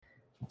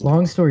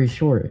long story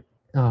short,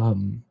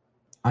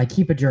 I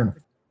keep a journal.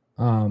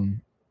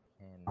 Um,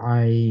 And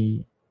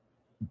I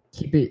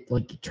keep it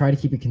try to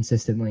keep it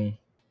consistently.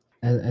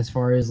 As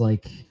far as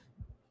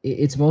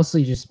it's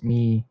mostly just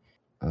me,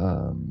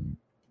 um,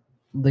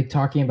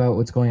 talking about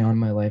what's going on in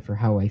my life or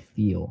how I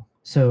feel.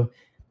 So,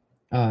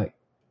 uh,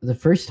 the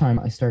first time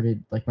I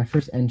started, my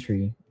first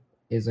entry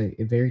is a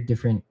very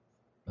different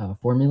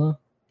formula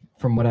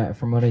from what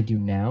I do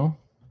now.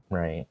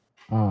 right.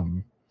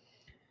 Um,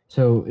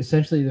 so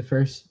essentially, the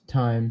first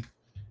time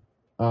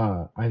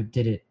I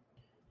did it,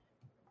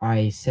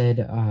 I said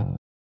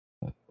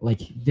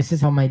this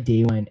is how my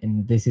day went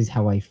and this is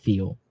how I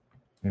feel,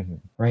 Hmm.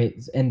 right?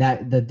 And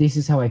that this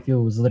is how I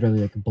feel was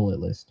literally like a bullet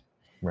list.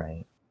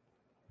 Right.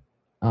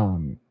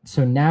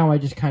 So now I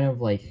just kind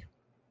of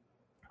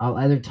I'll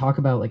either talk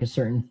about like a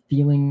certain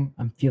feeling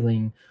I'm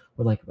feeling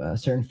or like a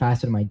certain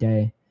facet of my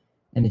day,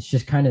 and it's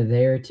just kind of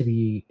there to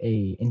be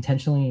a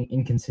intentionally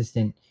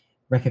inconsistent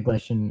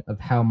recollection of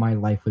how my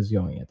life was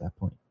going at that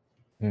point.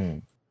 Mm.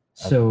 Okay.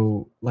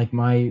 So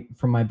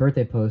my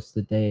birthday post,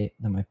 the day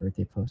that my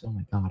birthday post, oh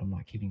my god, I'm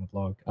not keeping a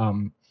vlog.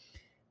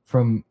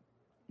 From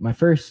my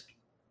first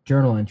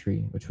journal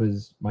entry, which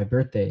was my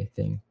birthday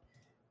thing,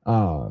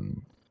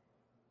 um,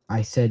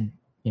 I said,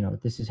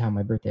 this is how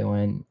my birthday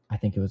went. I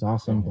think it was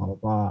awesome. Blah Hmm. blah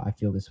blah. I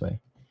feel this way.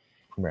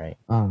 Right.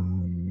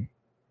 Um,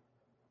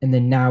 and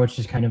then now it's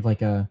just kind of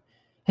like a,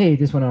 hey,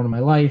 this went on in my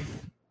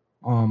life,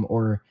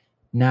 or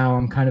now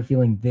I'm kind of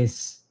feeling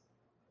this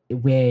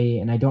way,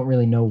 and I don't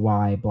really know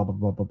why. Blah blah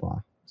blah blah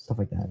blah. Stuff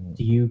like that. Mm.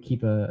 Do you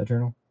keep a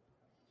journal?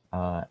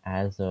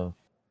 As of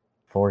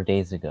 4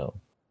 days ago,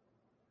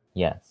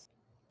 yes,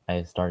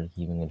 I started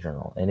keeping a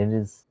journal, and it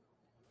is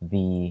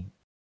the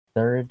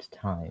third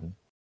time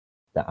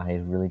that I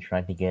really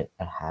tried to get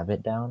a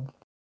habit down.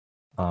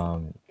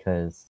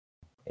 Because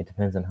it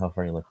depends on how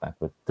far you look back.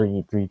 With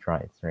three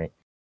tries, right?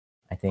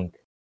 I think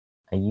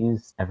I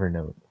used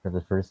Evernote for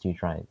the first two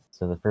tries.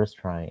 So the first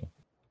try,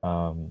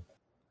 um,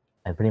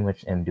 I pretty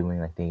much am doing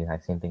like the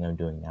exact same thing I'm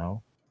doing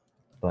now,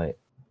 but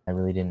I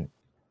really didn't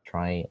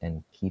try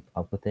and keep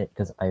up with it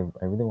because I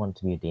really want it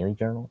to be a daily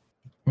journal.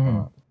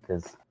 Mm-hmm.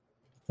 Because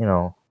you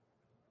know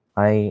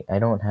I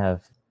don't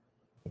have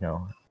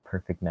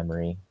perfect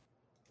memory.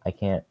 I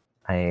can't.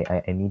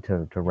 I need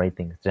to write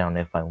things down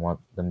if I want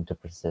them to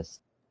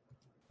persist,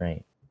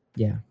 right?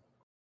 Yeah.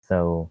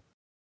 So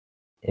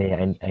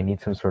I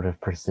need some sort of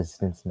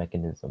persistence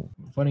mechanism.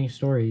 Funny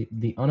story.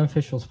 The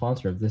unofficial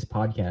sponsor of this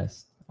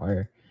podcast,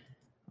 our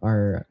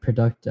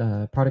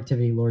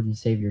productivity lord and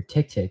savior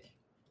TickTick,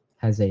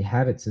 has a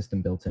habit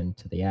system built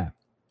into the app.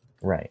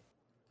 Right.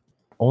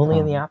 Only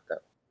in the app though.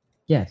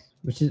 Yes,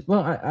 which is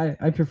well,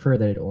 I prefer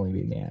that it only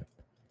be in the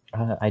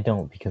app. I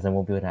don't because I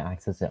won't be able to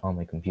access it on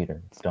my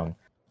computer. It's dumb.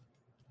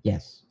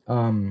 Yes.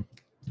 Oh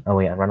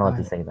wait, I'm not allowed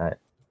to I say that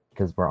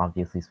because we're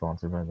obviously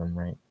sponsored by them,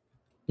 right?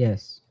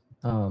 yes.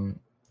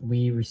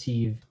 We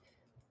receive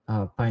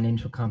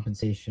financial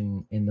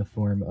compensation in the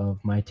form of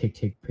my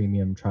TickTick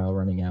premium trial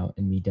running out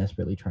and me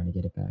desperately trying to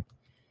get it back.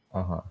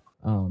 Uh-huh.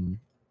 Um,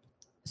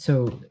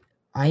 so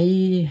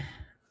I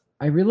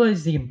I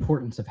realize the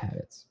importance of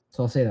habits.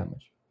 So I'll say that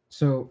much.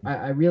 So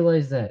I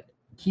realize that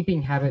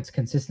keeping habits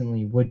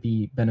consistently would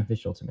be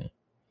beneficial to me.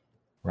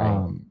 Right.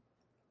 Um,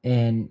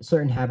 and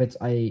certain habits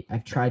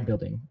I've tried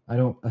building. I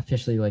don't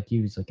officially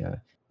use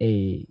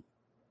a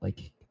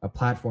a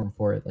platform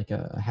for it, like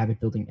a habit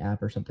building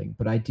app or something.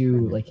 But I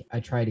do Mhm. I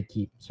try to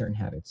keep certain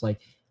habits. Like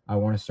I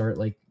want to start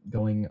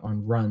going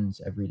on runs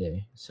every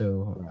day.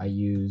 So I Right.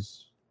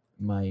 use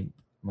my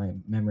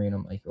memory, and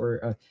I'm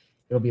or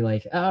it'll be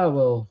like, oh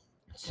well,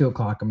 it's 2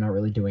 o'clock. I'm not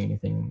really doing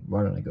anything.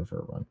 Why don't I go for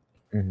a run?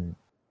 Hmm.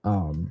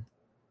 Um,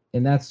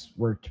 and that's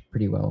worked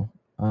pretty well.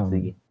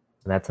 See,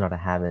 that's not a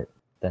habit.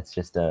 That's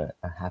just a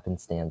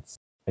happenstance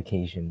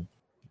occasion.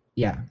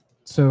 Yeah.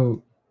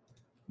 So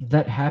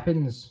that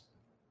happens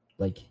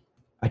like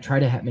I try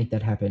to make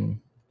that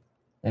happen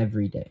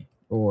every day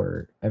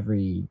or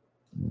every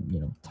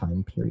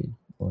time period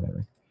or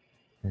whatever.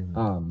 Hmm.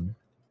 Um,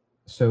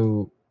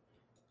 so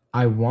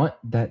I want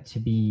that to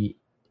be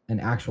an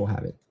actual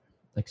habit,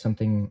 like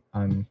something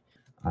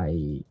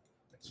I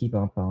keep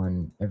up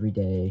on every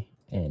day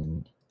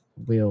and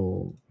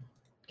will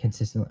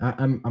consistently.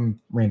 I'm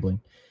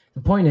rambling.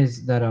 The point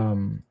is that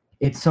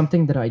it's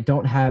something that I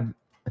don't have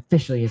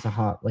officially as a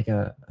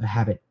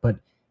habit, but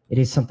it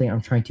is something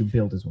I'm trying to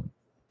build as one.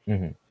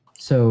 Hmm.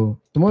 So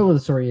the moral of the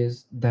story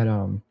is that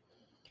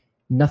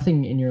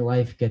nothing in your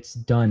life gets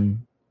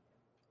done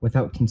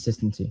without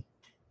consistency.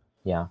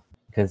 Yeah,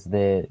 because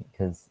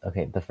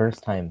okay, the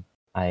first time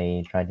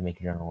I tried to make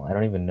a journal, I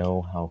don't even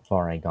know how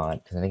far I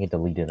got because I think I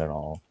deleted it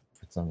all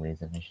for some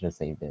reason. I should have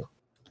saved it.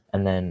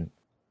 And then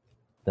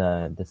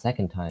the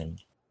second time,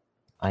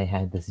 I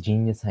had this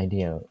genius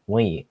idea.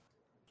 Wait,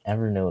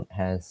 Evernote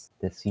has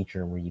this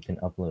feature where you can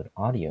upload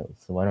audio,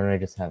 so why don't I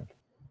just have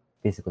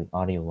basically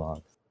audio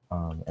logs?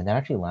 And that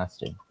actually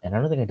lasted, and I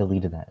don't think I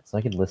deleted that, so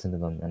I could listen to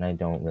them, and I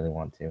don't really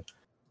want to.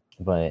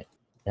 But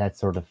that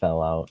sort of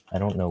fell out. I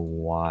don't know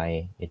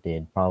why it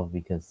did. Probably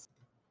because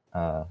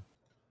uh,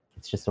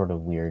 it's just sort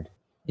of weird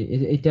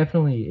it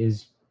definitely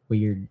is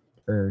weird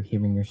or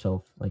hearing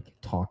yourself like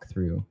talk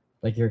through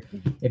like you're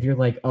if you're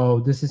like, oh,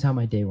 this is how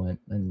my day went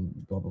and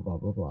blah blah blah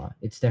blah blah.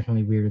 It's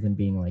definitely weirder than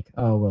being like,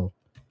 oh well,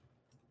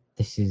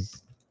 this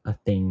is a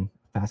thing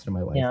facet of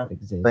my life Yeah, that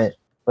exists.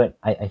 but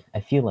I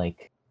feel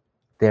like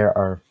there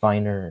are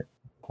finer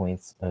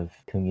points of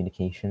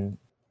communication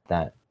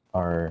that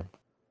are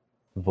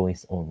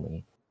voice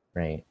only,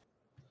 right?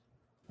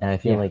 And I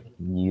feel Yeah,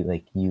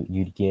 like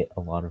you'd get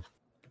a lot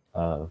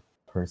of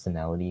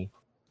personality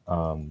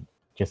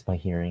just by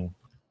hearing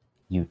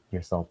you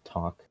yourself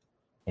talk,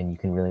 and you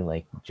can really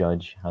like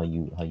judge how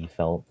you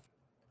felt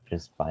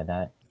just by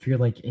that.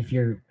 if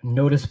you're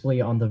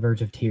noticeably on the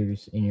verge of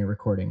tears in your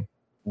recording,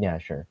 Yeah,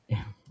 sure.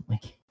 yeah,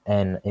 like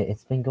And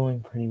it's been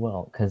going pretty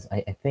well because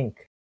I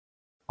think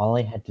all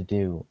I had to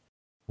do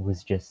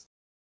was just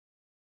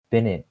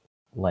spin it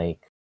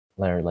like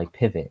or like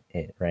pivot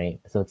it, right?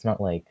 So it's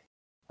not like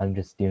I'm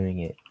just doing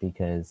it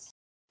because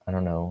I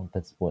don't know,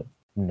 that's what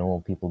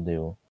normal people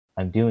do.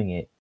 I'm doing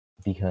it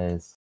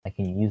because I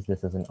can use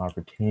this as an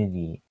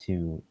opportunity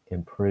to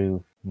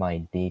improve my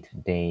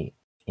day-to-day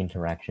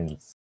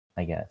interactions,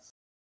 I guess.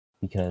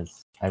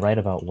 Because I write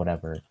about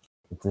whatever.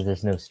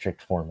 There's no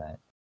strict format.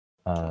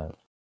 Uh,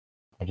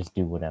 I just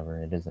do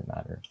whatever. It doesn't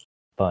matter.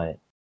 But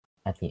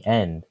at the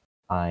end,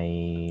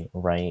 I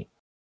write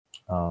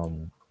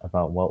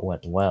about what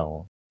went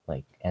well,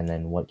 like, and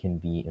then what can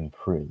be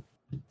improved.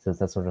 So it's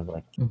that sort of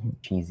like mhm.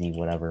 cheesy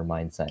whatever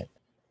mindset,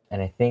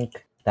 and I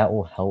think that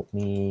will help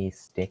me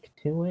stick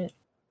to it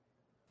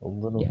a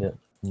little Yeah, bit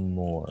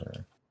more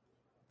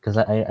because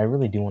I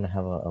really do want to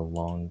have a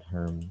long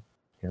term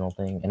journal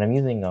thing, and I'm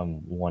using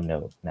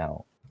OneNote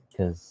now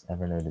because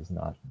Evernote is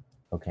not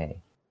okay.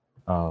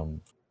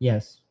 Um,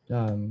 yes.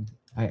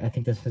 I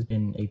think this has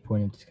been a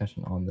point of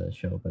discussion on the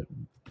show, but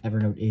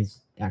Evernote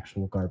is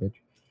actual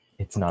garbage.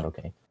 it's not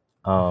okay.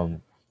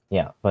 Um,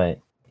 yeah, but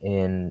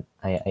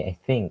I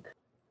think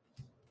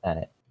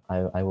that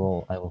I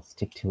will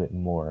stick to it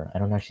more. I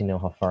don't actually know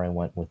how far I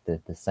went with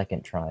the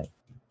second try,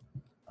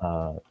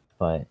 uh,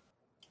 but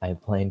I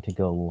plan to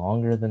go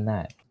longer than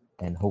that,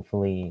 and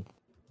hopefully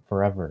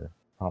forever,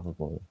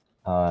 probably.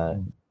 Uh,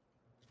 Mm.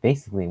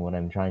 Basically, what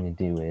I'm trying to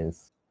do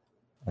is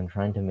I'm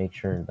trying to make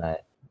sure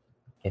that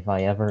if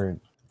I ever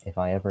if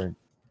I ever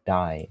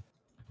die,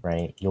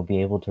 right, you'll be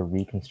able to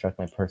reconstruct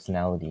my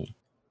personality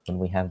when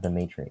we have the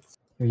Matrix.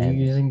 Are you And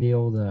using the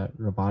old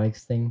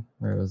robotics thing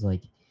where it was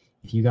like,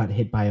 if you got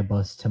hit by a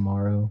bus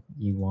tomorrow,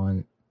 you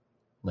want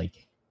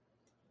like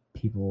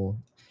people?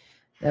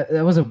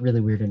 That was a really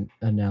weird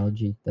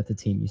analogy that the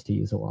team used to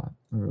use a lot.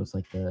 Where it was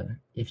like the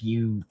if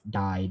you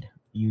died,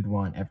 you'd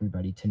want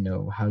everybody to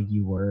know how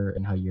you were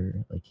and how your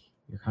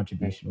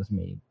contribution was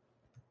made.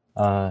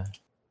 uh,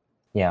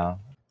 yeah,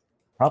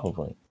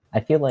 probably. I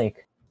feel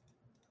like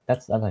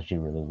that's actually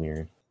really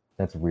weird.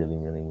 That's really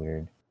really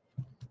weird.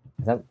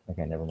 Is that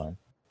okay? Never mind.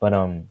 But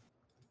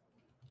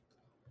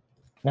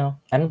no,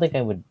 I don't think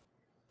I would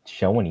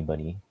show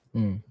anybody.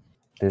 Mm.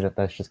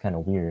 That's just kind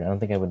of weird. I don't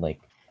think I would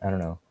like. I don't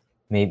know.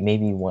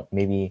 Maybe what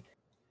maybe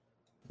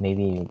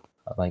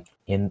like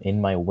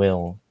in my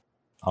will,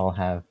 I'll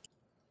have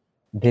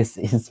this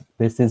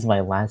is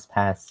my last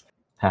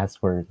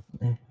password.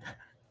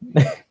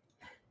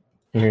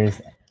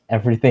 Here's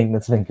everything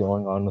that's been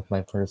going on with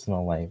my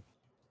personal life.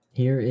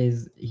 Here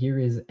is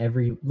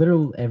every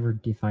literal ever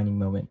defining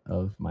moment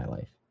of my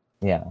life.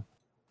 Yeah.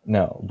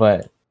 No,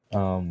 but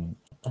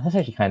that's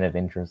actually kind of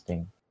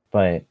interesting.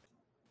 But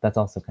that's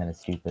also kind of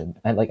stupid.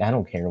 I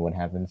don't care what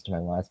happens to my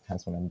last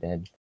pass when I'm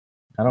dead.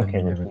 I don't I'm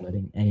care what never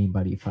letting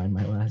anybody find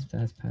my last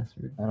fast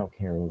password. I don't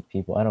care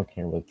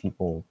what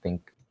people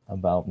think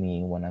about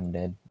me when I'm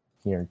dead.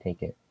 Here,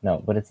 take it.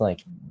 No, but it's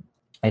like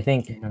I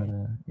think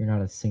You're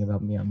not a sing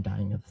about me I'm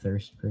dying of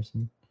thirst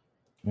person.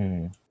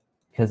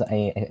 because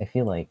I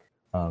feel like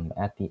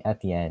at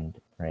the end,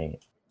 right,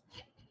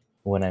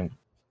 when I'm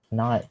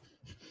not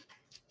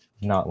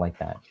not like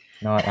that,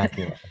 not at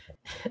the end.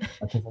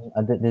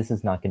 Okay, this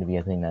is not going to be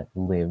a thing that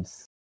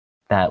lives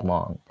that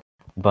long,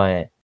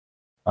 but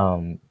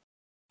um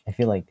I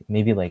feel like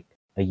maybe like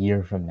a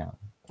year from now,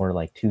 or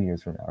like 2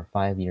 years from now, or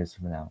 5 years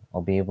from now,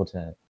 I'll be able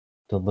to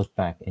look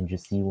back and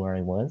just see where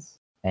I was,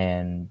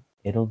 and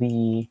it'll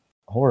be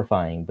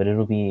horrifying, but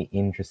it'll be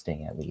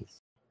interesting at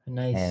least. A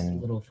nice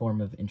And little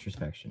form of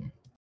introspection.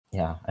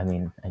 yeah, I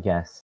mean, I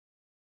guess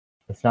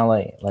it's not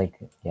like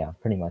yeah,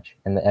 pretty much.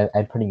 And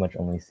I pretty much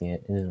only see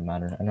it. It doesn't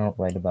matter. I don't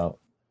write about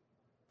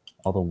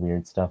all the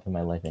weird stuff in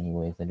my life,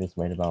 anyways. I just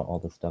write about all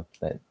the stuff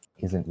that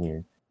isn't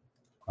weird.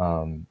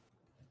 Um,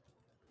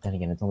 and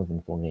again, it's only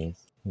been 4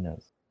 days. Who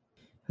knows?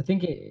 I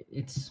think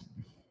it's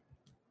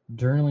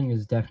journaling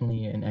is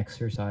definitely an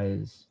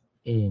exercise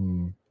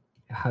in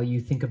how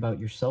you think about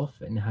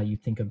yourself and how you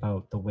think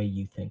about the way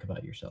you think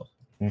about yourself.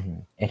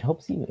 It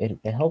helps you.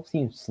 It helps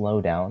you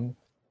slow down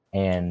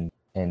and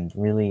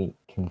really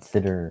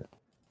consider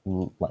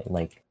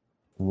like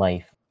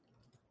life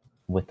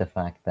with the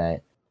fact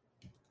that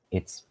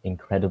it's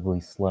incredibly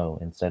slow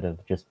instead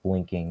of just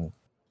blinking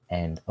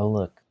and oh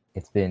look,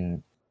 it's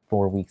been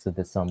 4 weeks of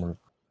this summer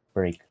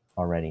break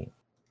already.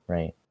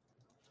 right?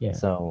 Yeah.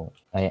 So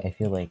I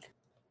feel like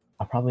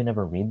I'll probably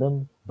never read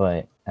them,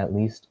 but at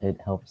least it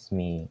helps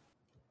me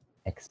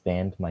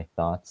expand my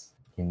thoughts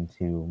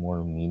into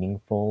more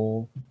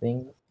meaningful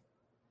things,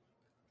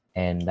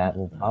 and that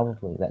will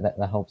probably that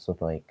helps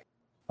with like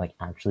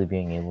actually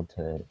being able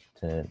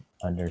to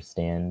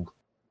understand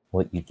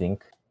what you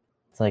think.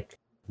 It's like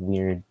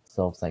weird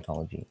self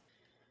psychology.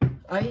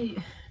 I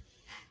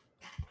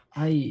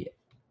I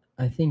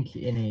I think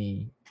in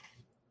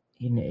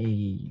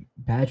a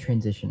bad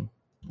transition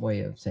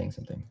way of saying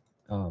something.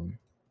 Um,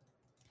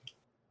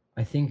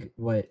 I think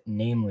what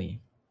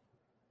namely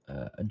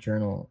a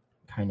journal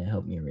kind of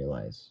helped me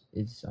realize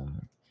is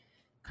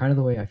kind of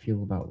the way I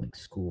feel about like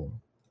school.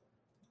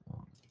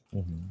 Um,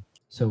 Hmm.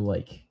 so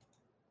like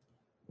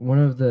one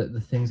of the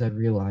things I've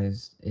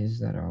realized is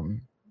that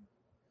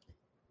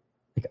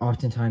like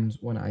oftentimes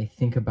when I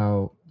think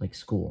about like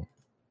school,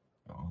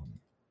 um,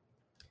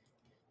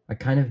 I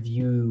kind of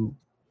view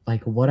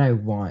like what I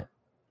want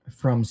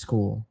from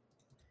school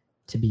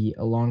to be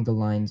along the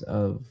lines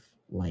of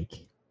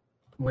like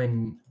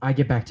when I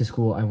get back to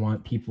school, I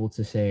want people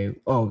to say,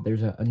 "Oh,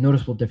 there's a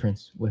noticeable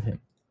difference with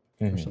him,"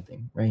 or Hmm.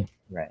 something, right?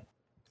 Right.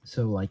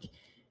 So like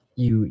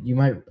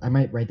I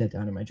might write that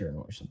down in my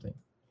journal or something,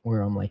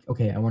 where I'm like,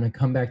 okay, I want to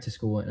come back to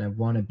school and I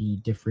want to be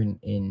different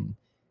in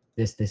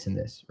this, and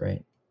this,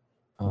 right?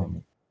 Hmm.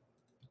 Um,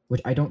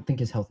 which I don't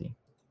think is healthy,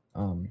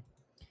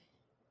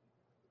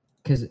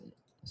 because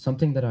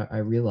something that I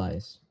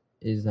realize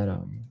is that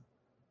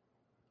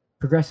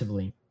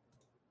progressively,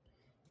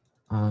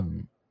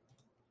 um,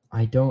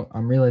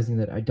 I'm realizing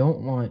that I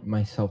don't want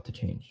myself to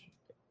change.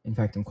 In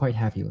fact, I'm quite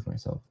happy with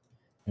myself.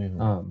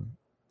 Hmm. Um,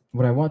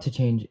 what I want to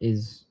change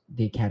is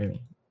the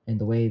academy and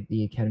the way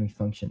the academy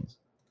functions.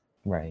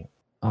 Right.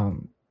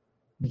 Um,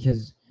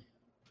 because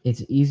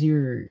it's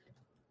easier.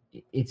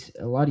 It's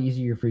a lot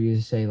easier for you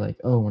to say like,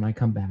 "Oh, when I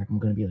come back, I'm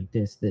going to be like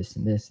this,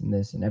 and this, and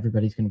this," and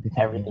everybody's going to be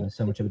thinking Everything's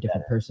so gonna much of be a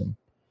different better. person.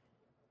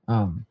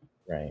 Um,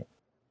 Right.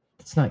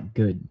 it's not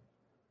good.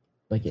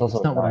 Like It's it's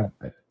also not what not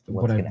what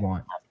what's I gonna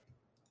want.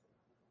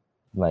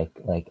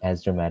 like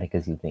as dramatic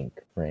as you think,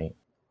 right?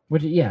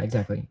 Which yeah,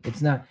 exactly.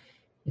 It's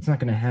not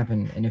going to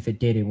happen. And if it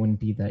did, it wouldn't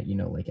be that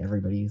like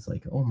everybody's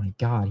like, "Oh my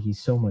god, he's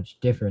so much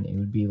different." It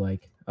would be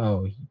like,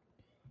 "Oh,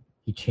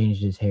 he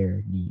changed his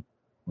hair. He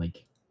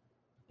like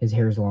his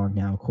hair is long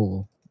now.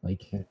 Cool."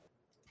 Like Mm.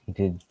 He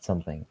did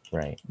something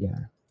right.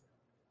 yeah.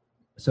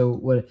 So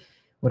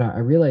what I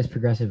realized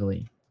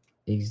progressively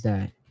is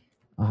that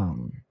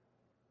um,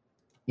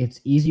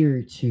 it's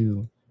easier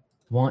to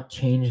want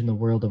change in the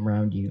world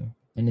around you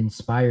and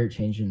inspire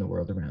change in the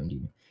world around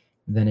you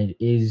than it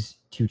is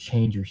to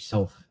change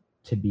yourself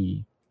to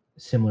be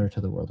similar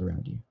to the world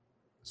around you.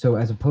 So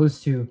as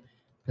opposed to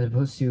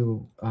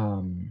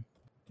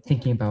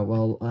thinking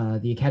about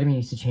the academy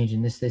needs to change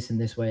in this and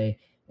this way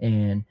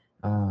and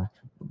blah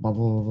blah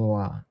blah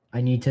blah.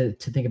 I need to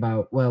think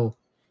about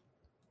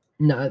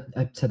no,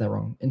 I said that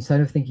wrong.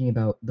 Instead of thinking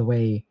about the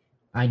way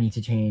I need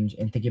to change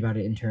and thinking about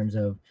it in terms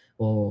of,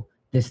 well,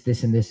 this,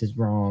 and this is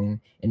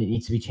wrong and it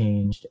needs to be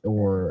changed Mhm.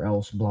 or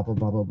else blah, blah,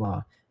 blah, blah,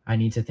 blah. I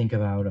need to think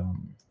about,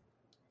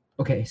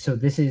 okay, so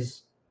this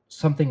is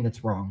something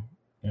that's wrong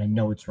and I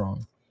know it's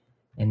wrong.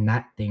 And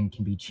that thing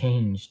can be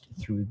changed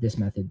through this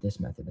method,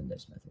 and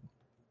this method.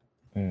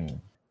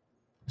 Mm.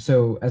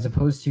 So as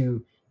opposed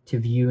to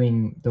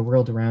viewing the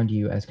world around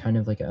you as kind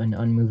of like an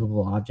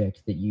unmovable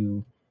object that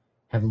you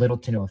have little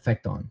to no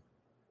effect on.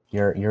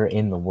 You're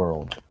in the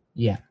world,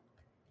 Yeah.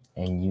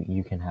 and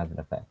you can have an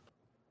effect.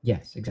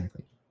 Yes,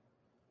 exactly.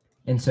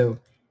 And so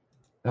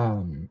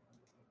um,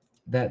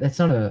 that's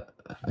not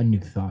a new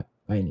thought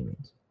by any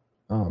means.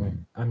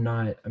 Mm. I'm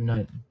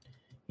not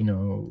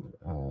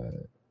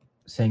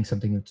saying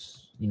something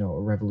that's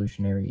a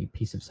revolutionary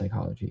piece of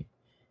psychology,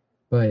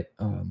 but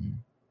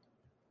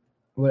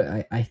what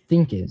I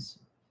think is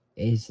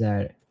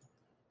that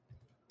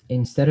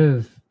instead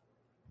of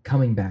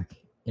coming back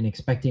and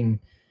expecting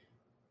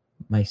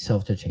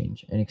myself to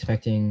change and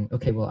expecting,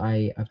 okay, well,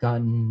 I've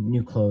gotten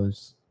new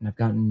clothes and I've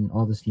gotten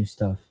all this new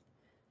stuff,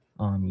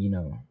 um you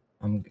know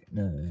I'm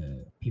gonna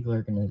people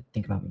are gonna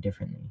think about me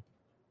differently.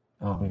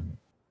 um Mm.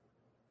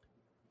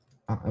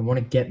 I want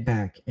to get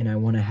back and I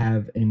want to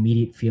have an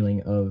immediate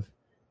feeling of,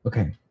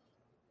 okay,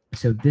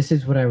 so this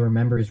is what I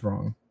remember is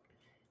wrong,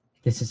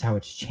 this is how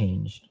it's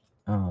changed,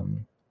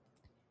 um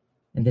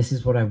and this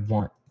is what I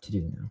want to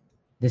do now,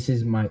 this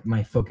is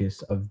my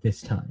focus of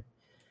this time.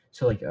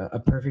 So like a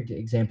perfect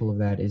example of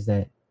that is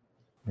that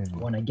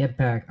Mm. when I get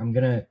back, I'm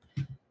gonna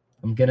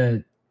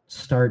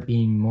start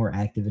being more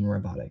active in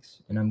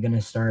robotics, and I'm gonna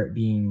start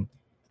being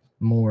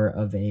more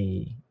of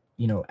a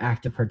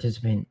active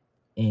participant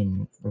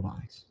in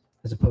robotics,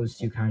 as opposed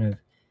to kind of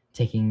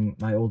taking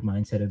my old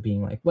mindset of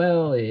being like,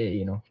 well,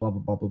 blah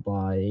blah blah blah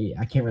blah,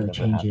 I can't really Whatever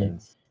change it.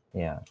 happens,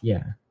 yeah.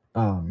 Yeah.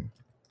 um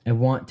i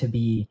want to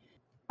be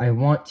I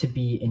want to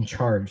be in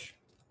charge,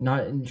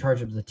 not in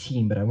charge of the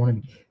team, but I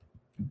want to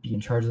be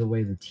in charge of the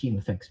way the team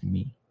affects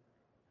me.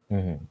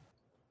 Hmm.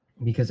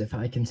 Because if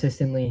I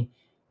consistently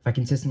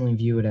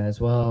view it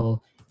as,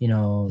 well,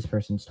 this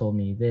person's told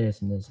me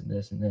this and this and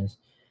this and this,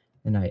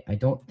 and I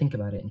don't think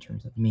about it in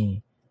terms of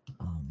me.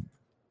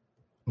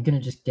 I'm gonna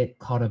just get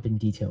caught up in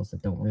details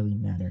that don't really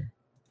matter.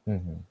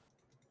 Mm-hmm.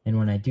 And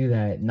when I do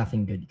that,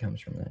 nothing good comes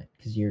from that,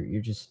 because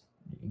you're just,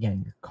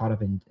 again, you're caught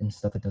up in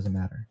stuff that doesn't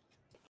matter.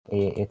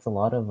 It's a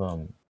lot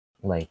of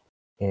like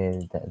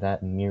that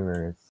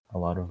mirrors a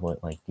lot of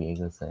what like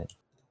Diego said,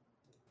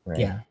 right?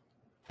 Yeah.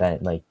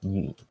 That like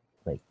he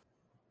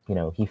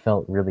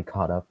felt really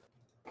caught up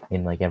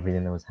in like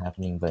everything that was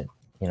happening, but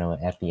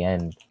at the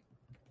end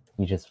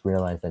he just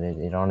realized that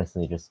it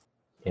honestly just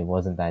it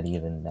wasn't that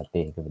even that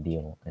big of a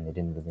deal, and it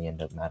didn't really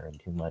end up mattering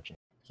too much.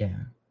 Yeah.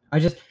 I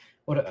just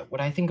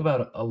what I think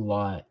about a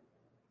lot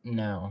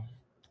now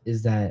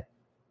is that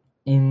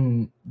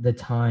in the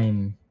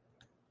time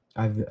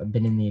I've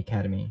been in the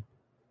academy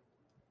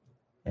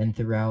and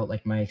throughout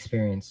like my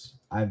experience,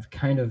 I've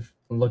kind of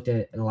looked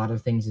at a lot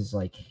of things as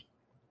like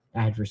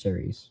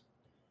adversaries,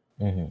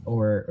 Mm-hmm.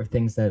 or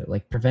things that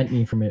like prevent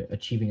me from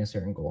achieving a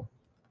certain goal,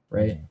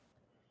 right?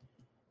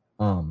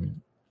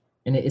 And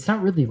it's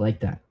not really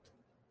like that.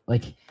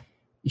 Like,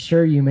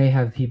 sure, you may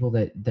have people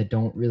that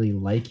don't really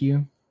like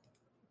you,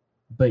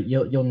 but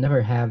you'll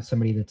never have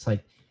somebody that's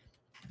like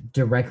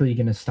directly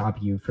going to stop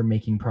you from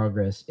making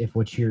progress if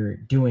what you're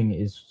doing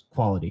is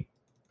quality.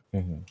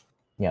 Mm-hmm.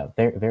 Yeah,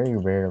 very very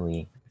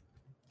rarely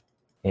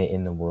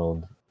in the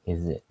world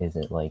is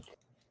it like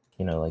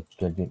like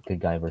good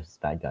guy versus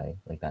bad guy,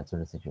 like that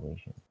sort of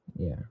situation.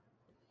 Yeah,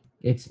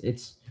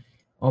 it's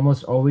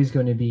almost always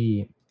going to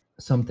be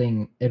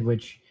something at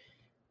which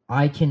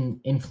I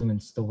can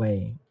influence the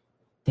way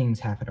things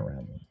happen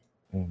around me.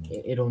 Mm-hmm.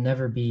 It'll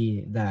never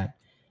be that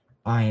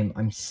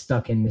I'm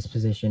stuck in this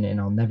position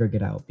and I'll never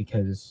get out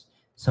because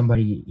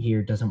somebody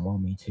here doesn't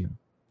want me to.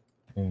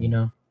 Mm-hmm.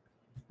 Yeah.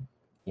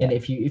 And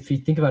if you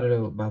think about it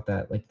about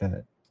that like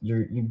that,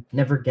 you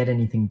never get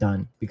anything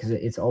done, because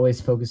it's always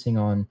focusing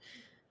on,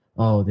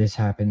 oh, this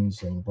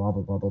happens and blah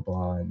blah blah blah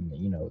blah, and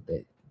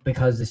that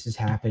because this is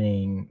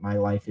happening, my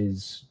life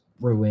is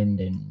ruined,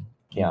 and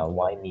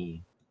why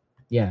me?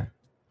 Yeah,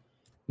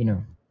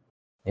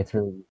 It's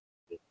really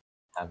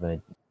have a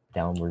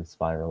downward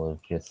spiral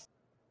of just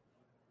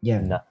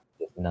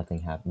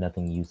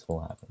nothing useful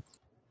happens.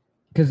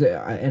 Because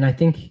and I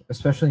think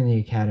especially in the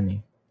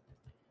academy,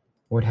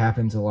 what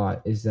happens a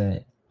lot is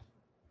that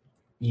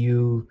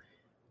you,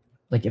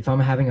 like, if I'm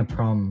having a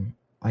problem,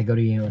 I go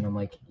to you and I'm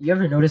like, you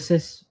ever notice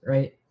this,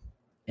 right?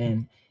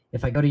 And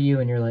if I go to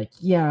you and you're like,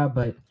 yeah,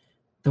 but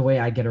the way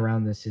I get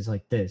around this is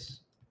like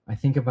this, I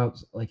think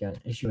about like an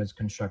issue as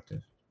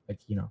constructive. Like,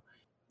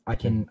 I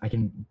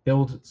can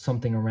build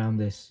something around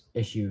this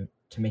issue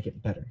to make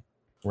it better.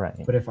 Right.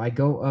 But if I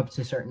go up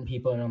to certain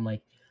people and I'm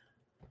like,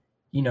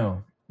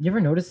 you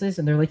ever notice this?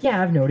 And they're like,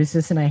 yeah, I've noticed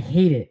this and I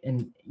hate it.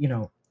 And,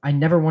 I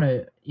never want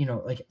to,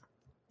 like,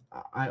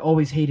 I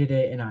always hated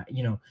it. And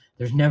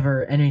there's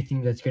never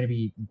anything that's going to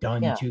be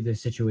done to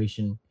this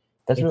situation.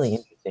 That's really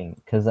interesting,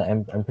 because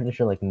I'm pretty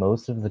sure like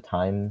most of the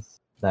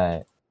times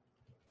that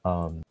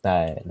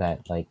that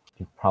like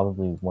you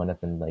probably went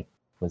up and like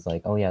was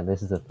like, oh yeah,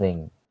 this is a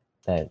thing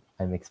that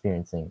I'm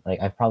experiencing.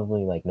 Like I've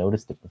probably like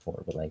noticed it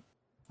before, but like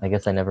I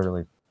guess I never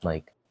really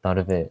like thought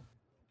of it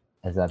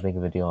as that big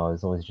of a deal. I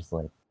was always just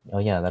like, oh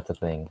yeah, that's a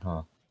thing,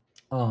 huh?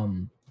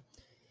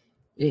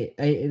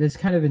 It's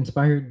kind of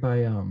inspired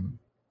by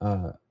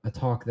a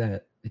talk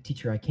that a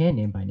teacher I can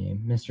name by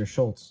name, Mr.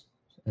 Schultz,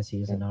 as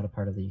he is not a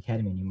part of the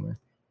academy anymore.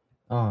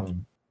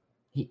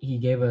 He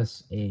gave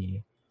us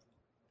a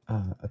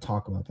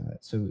talk about that.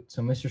 So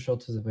Mr.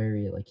 Schultz is a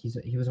very like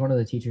he was one of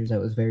the teachers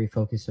that was very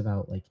focused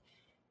about like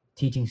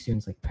teaching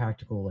students like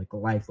practical like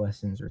life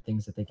lessons or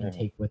things that they can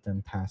take with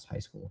them past high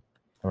school.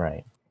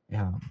 Right.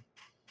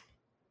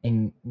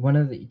 And one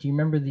of the, do you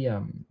remember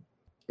the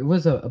it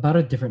was about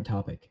a different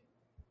topic,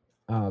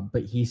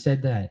 but he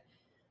said that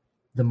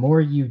the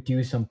more you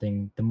do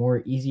something, the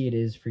more easy it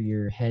is for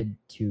your head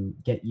to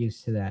get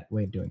used to that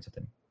way of doing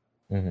something.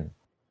 Mm-hmm.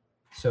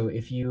 So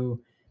if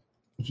you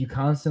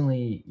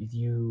constantly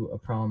view a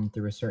problem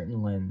through a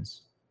certain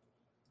lens,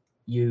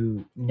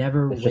 you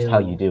never It's just how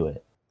you do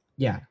it.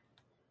 Yeah.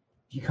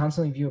 If you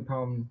constantly view a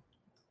problem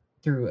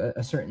through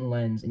a certain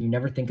lens and you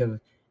never think of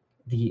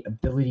the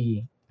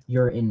ability,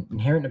 your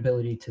inherent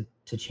ability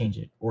to change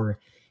it, or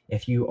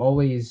if you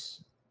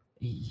always,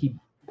 he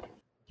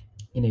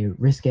in a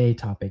risque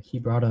topic, he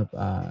brought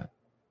up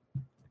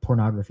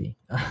pornography.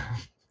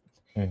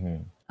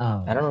 Mm-hmm.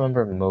 I don't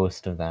remember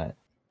most of that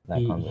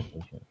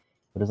conversation,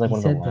 but it was like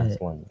one of the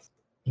last ones.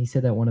 He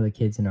said that one of the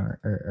kids in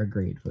our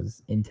grade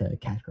was into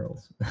cat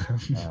girls.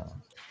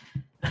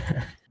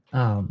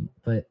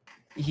 But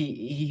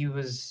he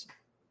was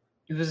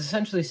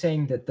essentially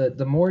saying that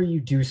the more you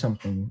do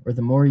something, or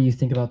the more you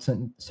think about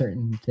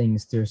certain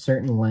things through a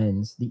certain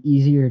lens, the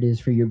easier it is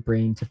for your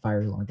brain to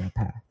fire along that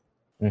path.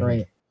 Mm-hmm.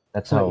 Right?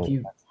 That's how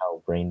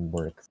brain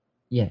works.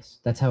 Yes,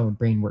 that's how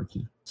brain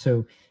worky.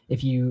 So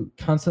if you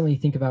constantly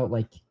think about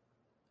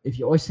if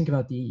you always think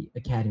about the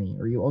academy,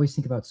 or you always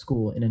think about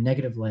school in a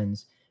negative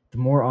lens, the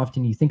more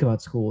often you think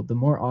about school, the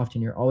more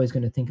often you're always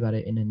going to think about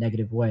it in a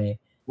negative way.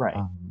 Right.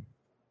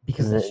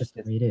 because that's just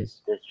the way it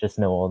is. There's just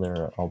no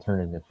other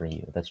alternative for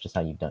you. That's just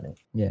how you've done it.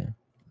 Yeah.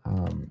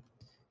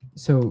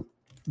 So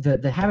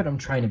the habit I'm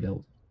trying to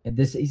build, and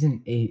this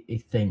isn't a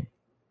thing.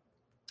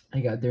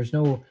 There's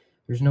no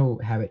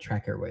habit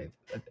tracker way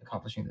of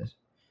accomplishing this.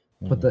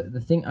 But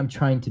the thing I'm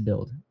trying to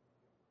build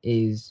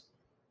is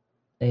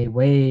a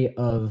way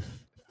of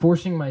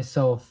forcing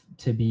myself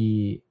to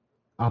be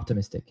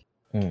optimistic.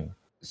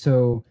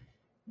 So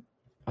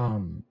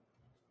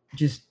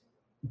just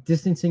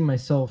distancing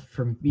myself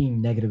from being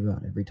negative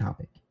about every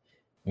topic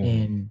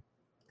and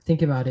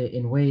think about it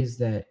in ways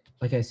that,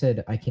 like I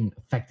said, I can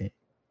affect it.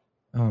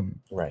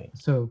 Right.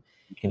 So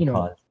you can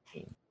cause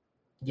change.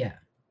 Yeah.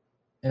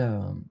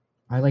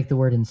 I like the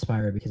word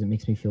inspire because it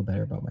makes me feel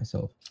better about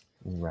myself.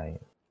 Right.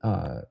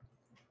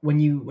 When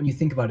you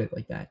think about it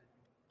like that,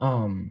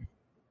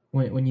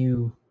 when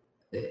you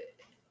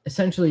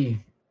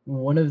essentially,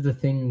 one of the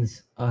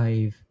things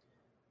I've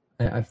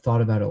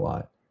thought about a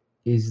lot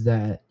is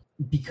that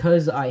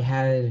because I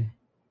had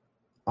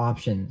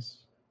options,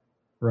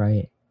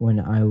 right, when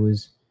I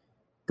was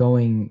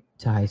going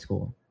to high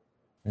school.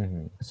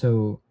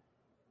 So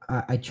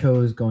I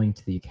chose going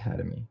to the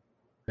academy,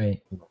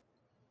 right?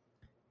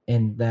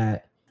 And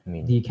that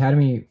the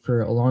academy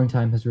for a long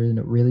time has been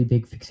a really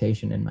big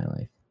fixation in my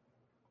life.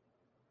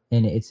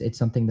 And it's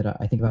something that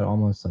I think about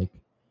almost like,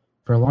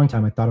 for a long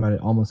time, I thought about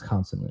it almost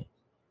constantly.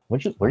 Where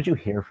did you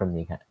hear from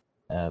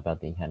about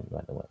the academy,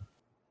 by the way?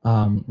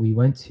 We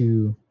went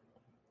to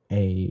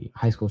a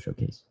high school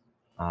showcase.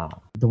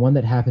 The one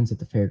that happens at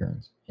the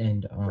fairgrounds.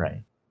 And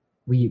right.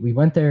 We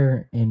went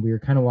there and we were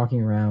kind of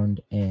walking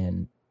around,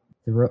 and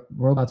the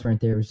robots weren't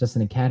there. It was just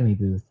an academy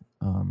booth.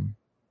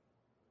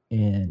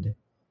 And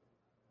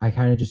I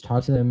kind of just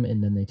talked to them,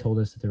 and then they told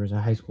us that there was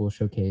a high school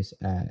showcase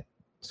at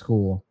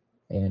school,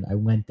 and I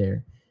went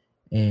there,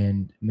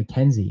 and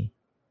Mackenzie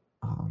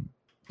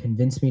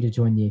convinced me to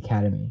join the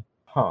academy.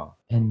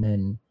 And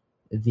then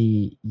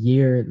the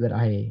year that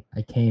I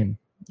came,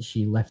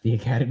 she left the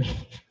academy.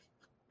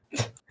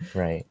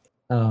 Right.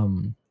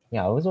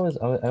 Yeah, I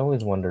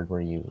always wondered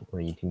where you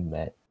two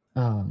met.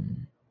 I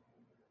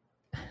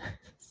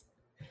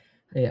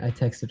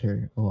texted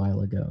her a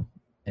while ago,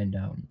 and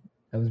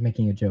I was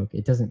making a joke.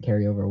 It doesn't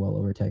carry over well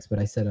over text, but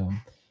I said,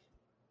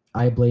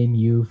 I blame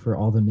you for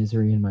all the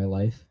misery in my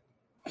life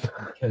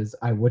because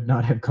I would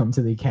not have come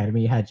to the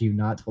academy had you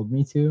not told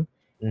me to.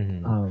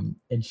 And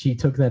she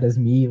took that as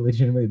me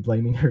legitimately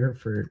blaming her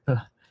for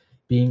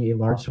being a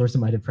large source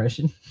of my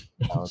depression.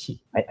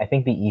 I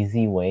think the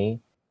easy way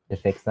to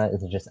fix that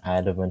is to just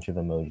add a bunch of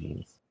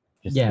emojis.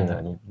 Just,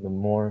 the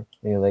more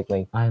like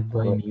I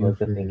blame you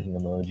for for thinking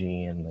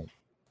emoji and like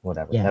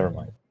whatever. Never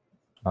mind.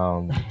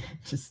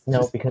 Just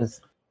because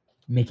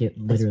make it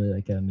literally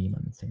like a meme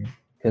on Instagram.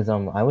 Because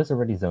I was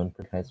already zoned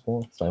for high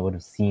school, so I would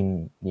have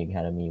seen the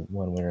academy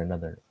one way or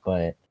another.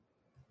 But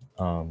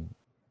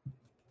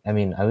I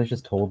mean, I was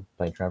just told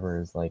by Trevor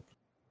is like,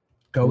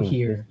 go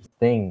here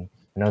thing,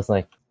 and I was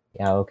like,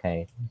 yeah,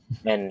 okay.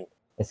 And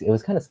it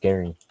was kind of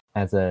scary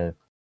as an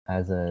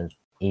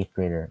eighth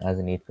grader,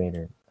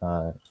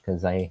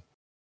 because I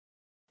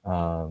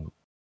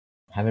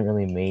haven't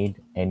really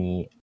made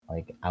any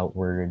like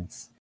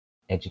outwards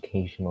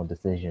educational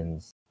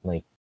decisions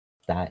like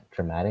that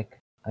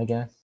dramatic, I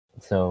guess.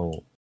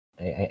 So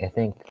I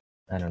think,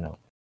 I don't know,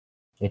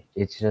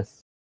 it's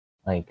just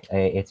like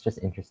it's just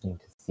interesting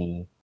to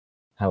see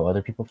how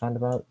other people found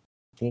about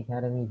the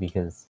academy,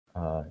 because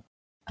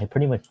I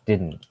pretty much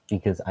didn't,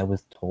 because I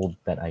was told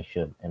that I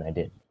should, and I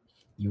did.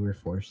 You were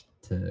forced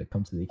to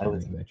come to the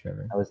academy by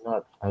Trevor. I was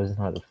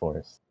not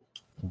forced,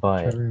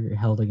 but Trevor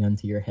held a gun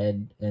to your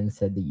head and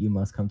said that you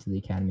must come to the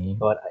academy,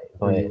 but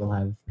you will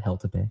have hell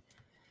to pay.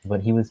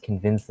 But he was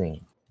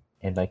convincing,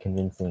 and by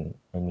convincing,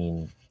 I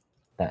mean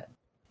that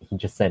he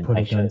just said put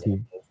a gun to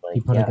you. Like,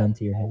 he put a gun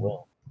to your head.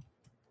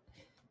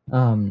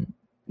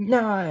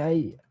 No,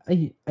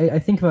 I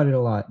think about it a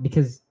lot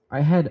because I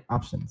had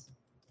options,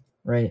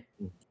 right?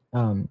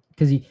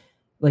 Because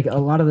like a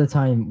lot of the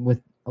time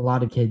with a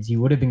lot of kids,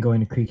 you would have been going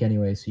to Creek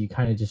anyway, so you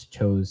kind of just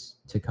chose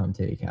to come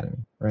to the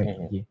academy, right?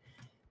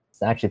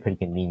 It's actually pretty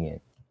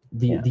convenient.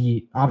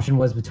 The option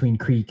was between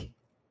Creek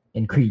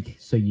and Creek,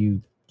 so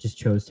you just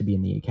chose to be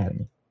in the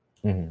academy.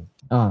 And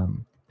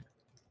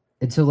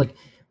so like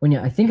when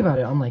I think about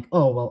it, I'm like,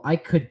 oh well, I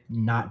could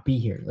not be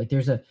here. Like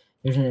there's an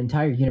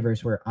entire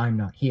universe where I'm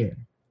not here,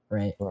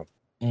 right?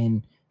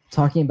 And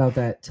talking about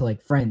that to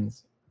like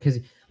friends, because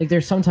like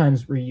there's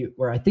sometimes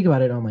where I think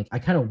about it, I'm like, I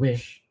kind of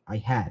wish I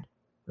had,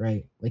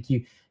 right? Like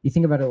you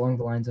think about it along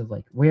the lines of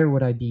like, where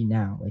would I be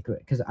now? Like,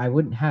 because I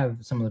wouldn't have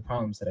some of the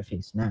problems that I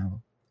face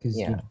now, because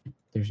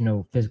there's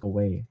no physical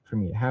way for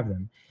me to have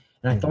them.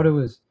 And I thought it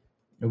was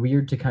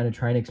weird to kind of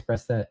try and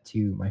express that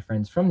to my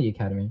friends from the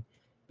academy,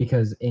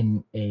 because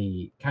in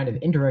a kind of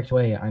indirect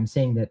way, I'm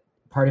saying that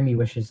part of me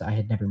wishes I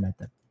had never met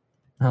them.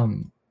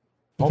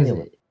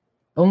 Because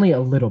only a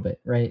little bit,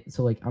 right?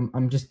 So like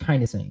I'm just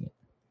kind of saying it.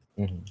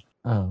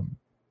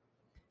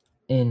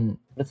 And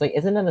it's like,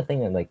 isn't that a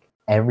thing that like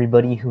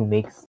everybody who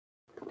makes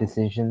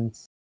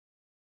decisions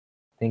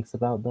thinks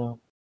about though?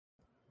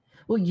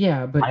 Well,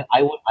 yeah, but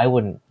I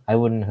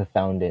wouldn't have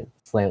found it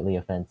slightly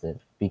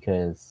offensive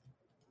because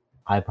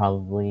I've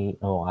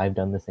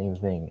done the same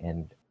thing,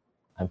 and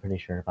I'm pretty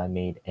sure if I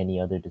made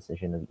any other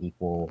decision of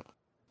equal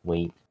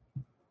weight,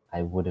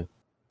 I would have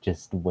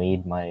just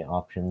weighed my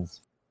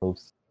options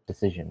post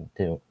decision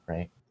too,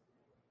 right?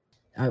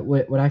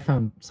 what I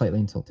found slightly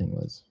insulting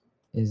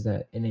is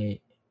that in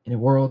a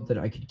world that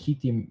I could keep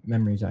the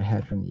memories I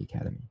had from the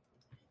academy,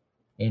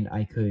 and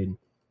I could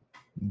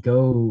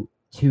go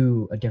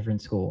to a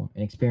different school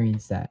and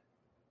experience that,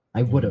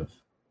 I would have,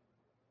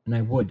 and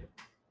I would,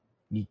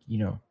 you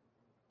know,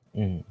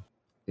 Mm,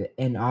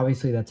 and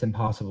obviously that's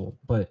impossible.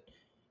 But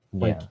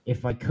like, yeah,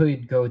 if I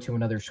could go to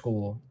another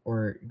school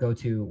or go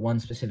to one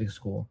specific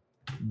school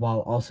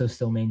while also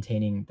still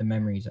maintaining the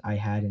memories I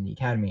had in the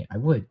academy, I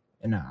would,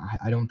 and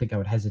I don't think I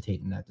would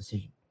hesitate in that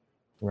decision.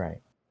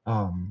 right.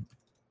 Um,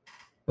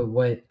 but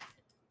what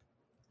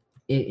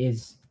it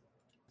is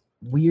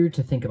weird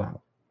to think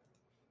about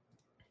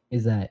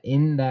is that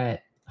in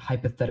that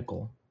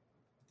hypothetical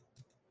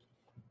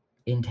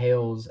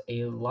entails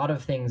a lot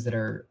of things that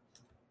are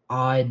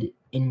odd,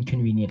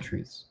 inconvenient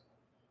truths.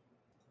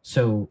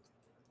 So,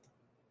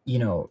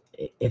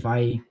 if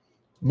I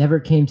never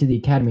came to the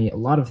academy, a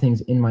lot of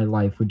things in my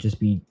life would just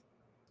be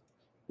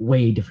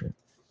way different.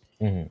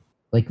 Hmm.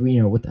 Like,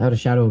 without a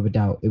shadow of a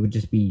doubt, it would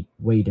just be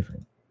way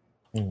different.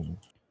 Hmm.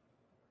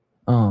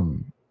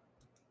 Um,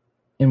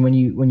 and when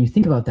you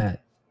think about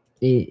that,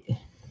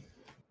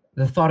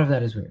 the thought of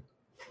that is weird.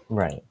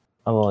 Right.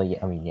 Oh well, yeah.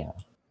 I mean, yeah.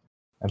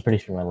 I'm pretty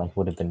sure my life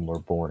would have been more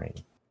boring.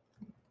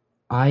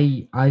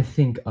 I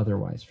think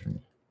otherwise for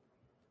me,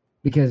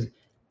 because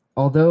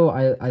although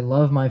I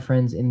love my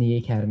friends in the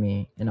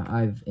academy and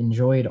I've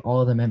enjoyed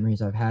all the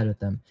memories I've had with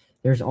them,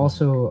 there's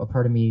also a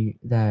part of me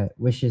that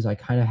wishes I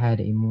kind of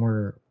had a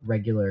more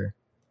regular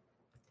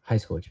high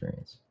school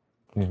experience,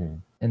 Hmm.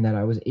 and that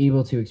I was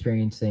able to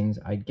experience things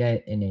I'd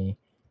get in a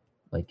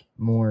like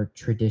more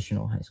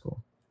traditional high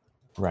school.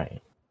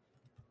 Right.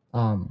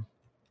 Um,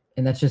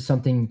 and that's just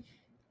something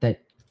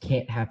that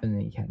can't happen in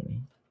the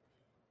academy.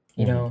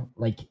 Hmm.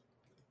 Like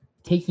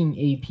taking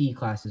AP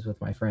classes with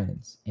my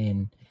friends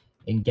and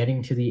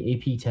getting to the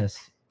AP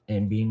test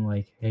and being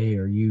like, "Hey,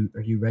 are you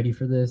ready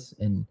for this?"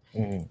 And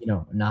Hmm.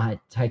 not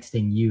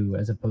texting you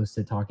as opposed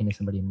to talking to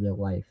somebody in real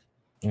life.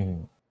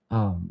 Hmm.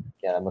 Um,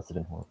 Yeah, that must have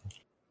been horrible.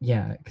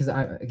 yeah, because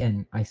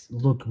I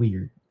looked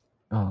weird.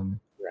 Um,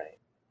 Right.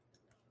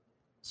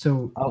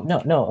 so Oh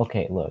no, no.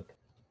 Okay, look.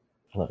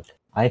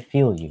 I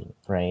feel you,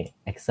 right?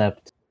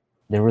 Except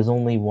there was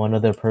only one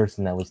other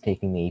person that was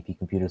taking the AP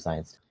Computer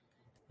Science.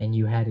 and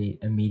you had a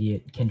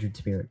immediate kindred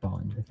spirit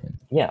bond with him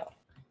Yeah,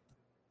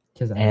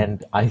 because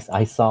and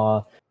I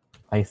saw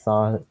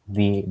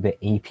the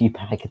AP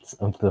packets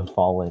of the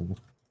Fallen,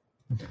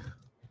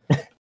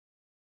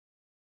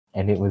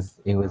 and it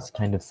was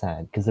kind of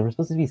sad because there were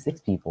supposed to be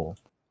 6 people.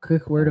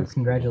 quick It word of was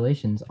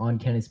congratulations on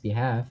Kenneth's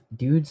behalf.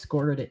 Dude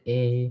scored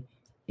a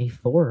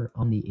 4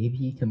 on the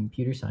AP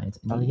Computer Science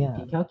and oh the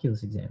yeah, AP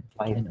Calculus exam,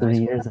 my and I 3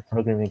 years scored of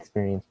programming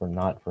experience were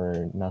not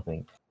for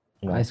nothing.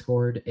 I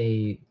scored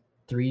a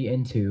 3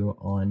 and 2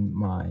 on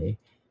my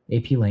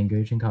AP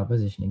Language and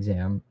Composition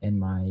exam and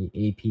my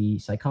AP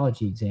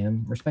Psychology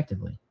exam,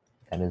 respectively.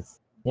 That is,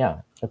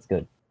 yeah, that's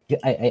good. Yeah,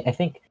 I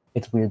think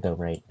it's weird though,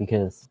 right?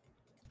 Because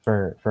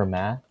for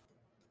math,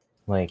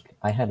 like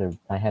I had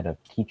a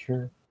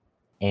teacher,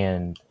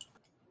 and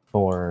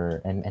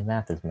and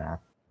math is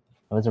math.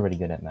 I was already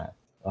good at math.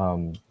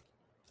 Um,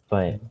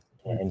 but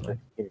Red and for flag.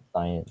 computer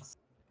science,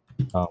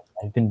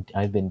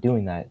 I've been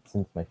doing that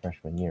since my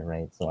freshman year,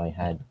 right? So I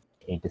had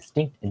a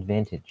distinct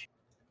advantage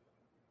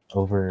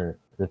over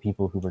the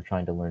people who were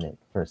trying to learn it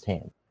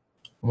firsthand.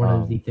 One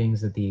of the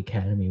things that the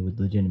Academy would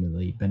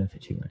legitimately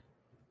benefit you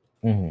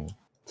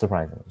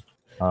Surprisingly.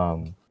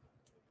 Um,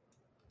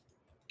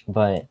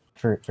 but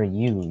for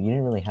you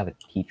didn't really have a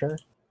teacher,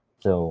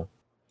 so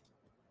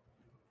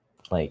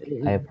like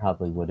I in.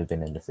 probably would have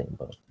been in the same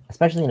boat,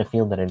 especially in a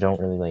field that I don't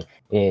really like.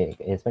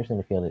 Especially in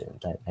a field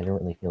that I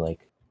don't really feel like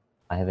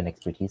I have an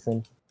expertise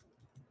in.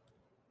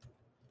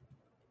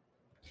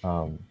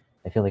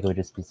 I feel like it would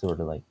just be sort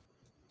of like,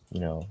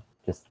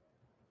 just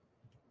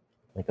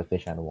like a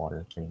fish out of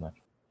water, pretty much.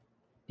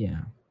 Yeah.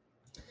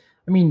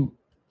 I mean,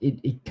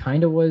 it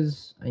kind of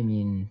was,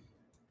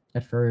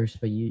 at first,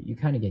 but you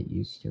kind of get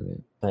used to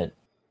it. But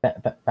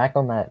back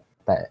on that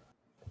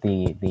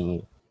the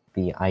the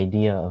the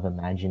idea of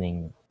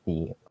imagining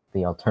the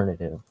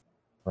alternative,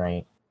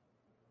 right?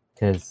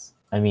 Because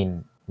I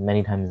mean,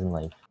 many times in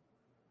life,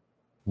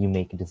 you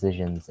make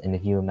decisions, and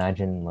if you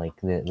imagine like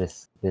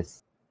this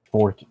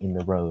fork in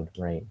the road,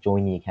 right?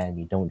 Join the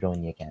academy, don't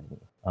join the academy.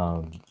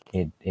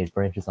 It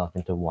branches off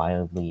into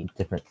wildly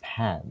different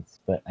paths.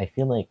 But I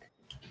feel like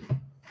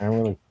I don't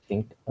really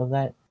think of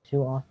that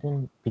too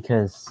often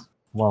because,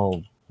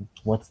 well,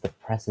 what's the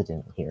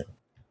precedent here?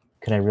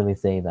 Could I really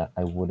say that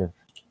I would have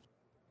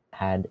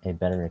had a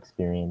better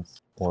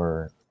experience,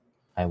 or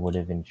I would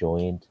have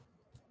enjoyed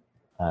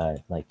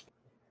like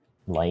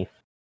life,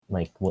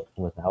 like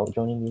without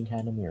joining the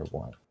academy, or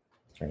what?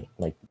 Right?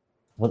 Like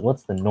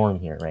what's the norm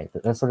here, right?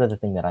 That's sort of the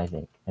thing that I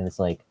think, and it's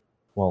like,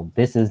 well,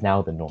 this is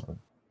now the norm,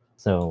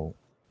 so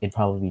it'd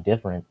probably be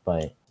different,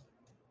 but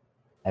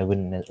it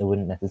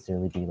wouldn't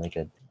necessarily be like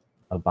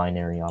a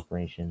binary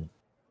operation,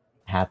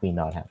 happy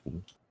not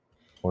happy,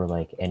 or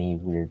like any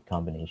weird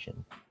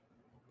combination.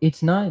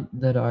 It's not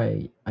that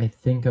I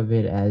think of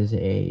it as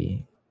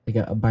a like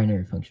a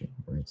binary function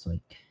where it's like,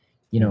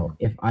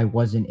 if I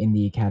wasn't in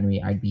the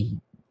academy, I'd be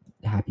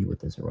happy with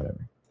this or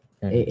whatever.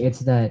 It's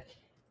that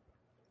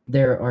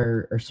there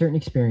are certain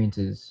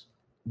experiences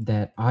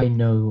that I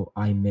know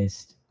I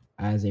missed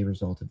as a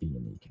result of being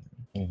in the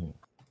academy.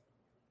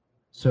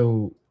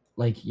 So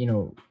like,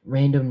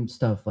 random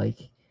stuff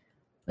like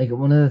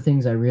one of the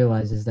things I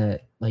realized is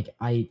that like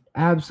I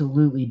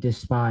absolutely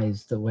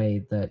despise the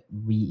way that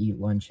we eat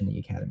lunch in the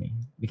academy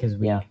because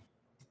we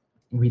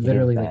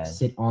literally like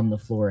sit on the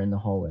floor in the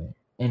hallway.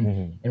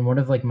 And one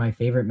of like my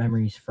favorite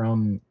memories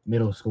from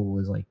middle school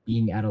was like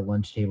being at a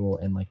lunch table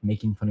and like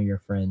making fun of your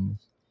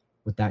friends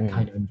with that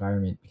kind of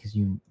environment because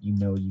you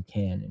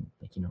can, and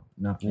like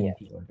not many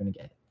people are going to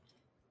get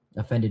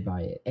offended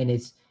by it. And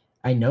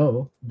I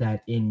know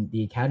that in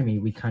the academy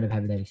we kind of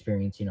have that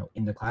experience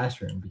in the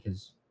classroom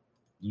because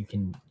you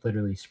can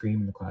literally scream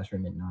in the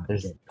classroom and not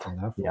get called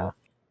out for it.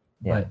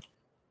 But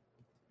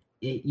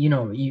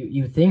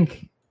you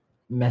think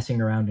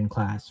messing around in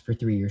class for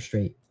 3 years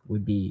straight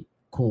would be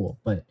cool,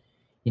 but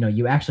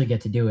you actually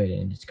get to do it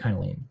and it's kind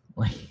of lame.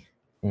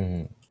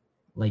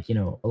 Like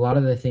a lot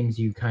of the things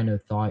you kind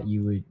of thought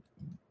you would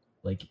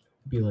like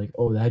be like,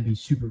 oh, that'd be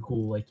super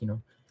cool, like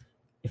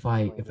if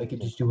I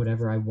could just do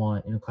whatever I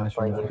want in a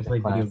classroom, I could play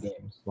video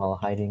games while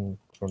hiding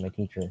from a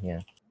teacher.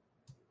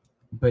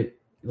 But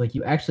like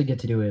you actually get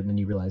to do it and then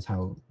you realize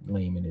how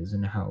lame it is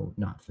and how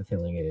not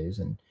fulfilling it is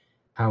and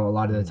how a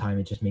lot of the time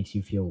it just makes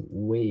you feel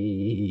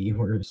way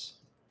worse.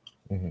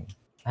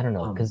 I don't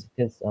know, because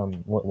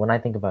when I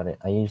think about it,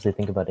 I usually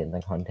think about it in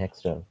the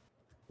context of,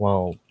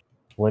 well,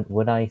 what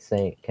would I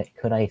say?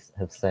 Could I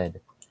have said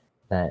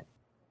that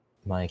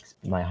my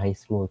high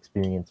school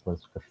experience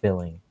was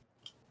fulfilling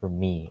for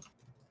me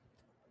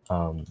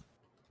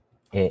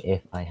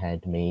if I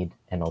had made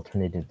an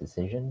alternative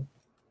decision?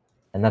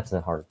 And that's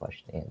a hard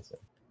question to answer.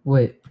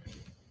 What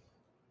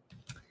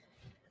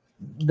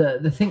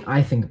the thing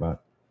I think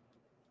about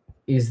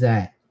is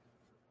that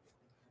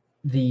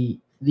the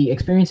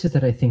experiences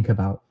that I think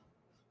about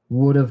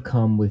would have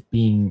come with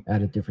being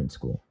at a different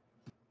school.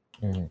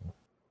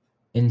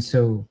 And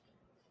so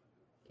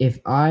if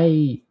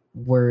you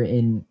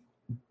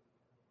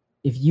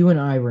and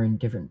I were in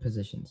different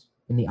positions,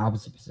 in the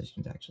opposite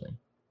positions actually.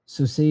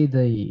 So say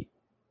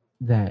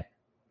that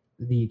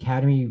the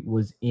academy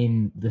was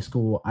in the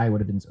school I would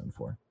have been zoned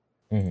for.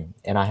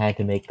 And I had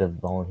to make the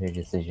voluntary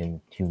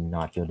decision to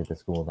not go to the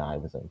school that I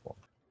was zoned for.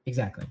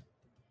 Exactly.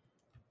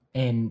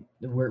 And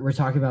we're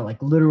talking about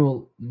like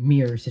literal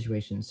mirror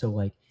situations. So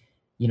like,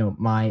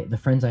 the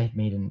friends I had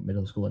made in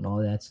middle school and all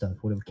of that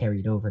stuff would have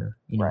carried over,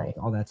 like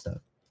all that stuff.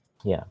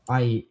 Yeah.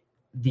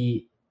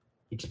 The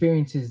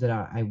experiences that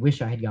I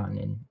wish I had gotten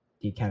in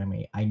the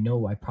academy, I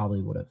know I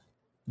probably would have,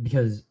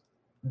 because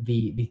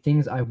the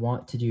things I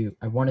wanted to do,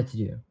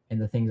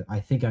 and the things I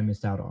think I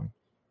missed out on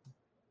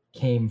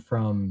came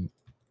from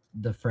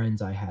the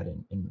friends I had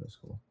in middle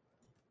school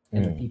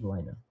and the people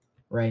I know,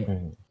 right?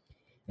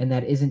 And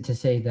that isn't to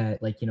say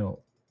that like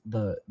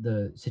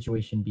the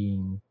situation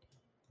being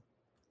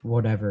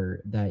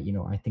whatever that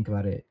I think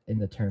about it in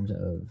the terms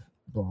of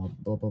blah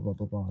blah blah blah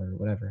blah blah or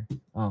whatever.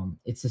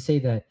 It's to say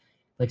that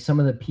like some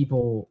of the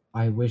people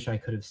I wish I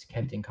could have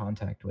kept in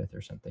contact with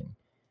or something,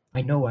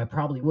 I know I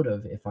probably would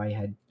have if I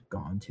had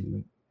gone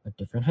to a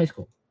different high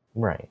school.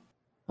 Right.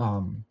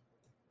 And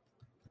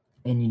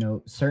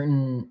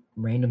certain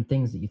random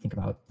things that you think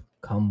about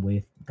come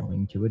with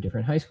going to a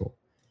different high school.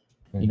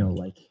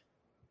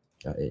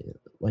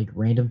 Like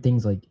random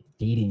things like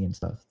dating and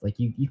stuff. Like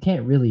you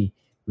can't really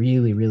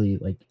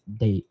like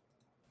date.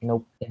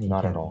 Nope,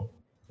 not at all.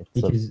 It's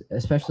because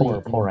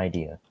especially poor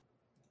idea.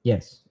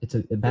 Yes, it's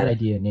a bad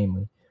idea,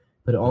 namely,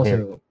 but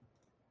also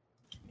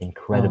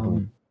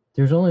incredibly.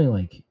 There's only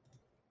like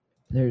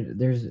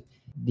there's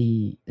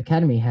the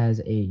academy has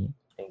a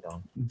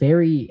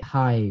very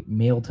high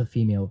male to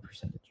female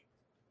percentage.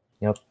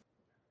 Yep.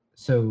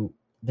 So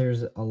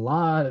there's a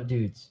lot of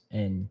dudes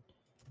and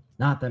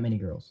not that many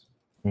girls.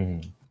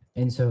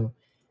 And so,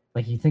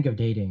 like you think of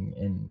dating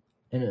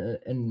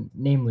and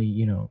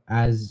namely,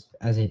 as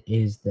it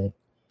is that,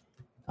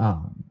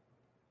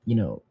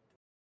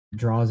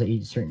 draws a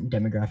certain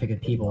demographic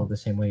of people the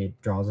same way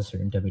it draws a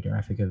certain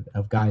demographic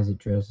of guys. It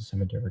draws a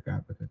certain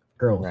demographic of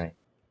girls. Right.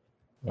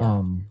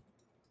 Yeah.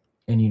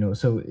 And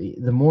so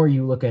the more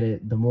you look at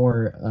it, the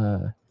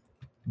more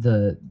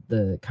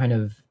the kind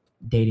of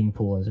dating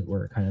pool, as it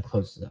were, kind of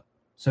closes up.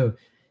 So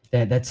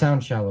that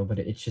sounds shallow, but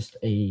it's just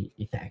a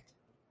fact.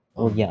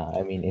 Well, yeah,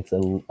 I mean, it's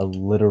a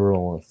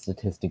literal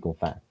statistical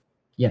fact.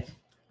 Yes,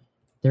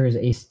 there is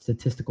a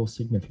statistical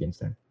significance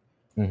there.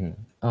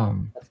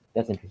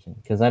 That's interesting,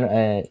 because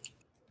I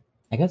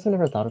guess I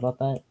never thought about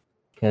that,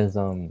 because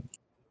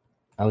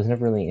I was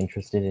never really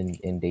interested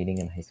in dating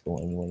in high school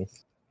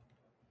anyways.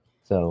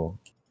 So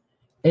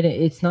And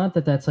it's not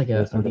that that's like it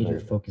was a sort of major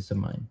focus of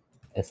mine.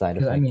 a side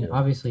Because I effect mean, of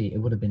obviously, it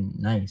would have been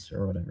nice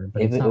or whatever,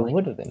 but it. it's It not like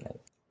would have been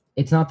nice.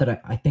 it's not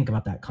that I think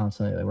about that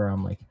constantly, like, where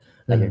I'm like,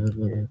 Like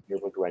you're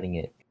regretting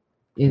it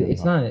really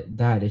it's hard. not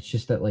that. It's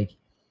just that like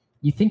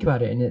you think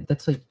about it, and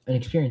that's like an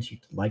experience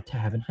you'd like to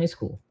have in high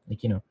school,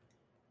 like where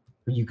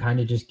you kind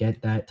of just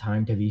get that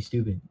time to be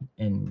stupid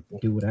and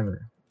do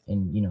whatever,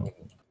 and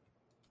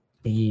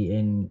be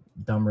in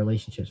dumb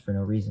relationships for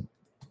no reason,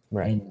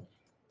 Right. and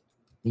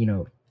you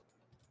know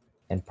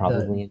And the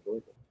probably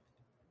enjoyed it.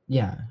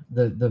 yeah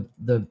the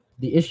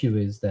issue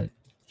is that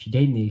if you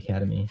date in the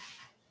academy,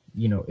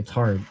 it's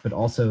hard, but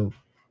also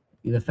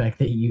the fact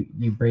that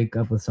you break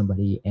up with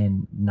somebody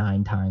and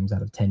 9 times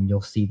out of 10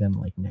 you'll see them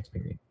like next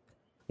period.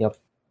 Yep.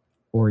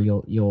 Or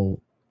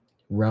you'll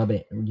rub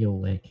it,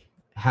 you'll like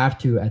have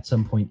to at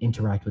some point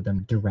interact with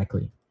them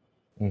directly,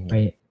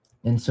 right?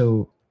 And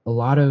so a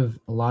lot of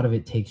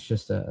it takes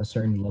just a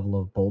certain level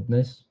of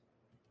boldness,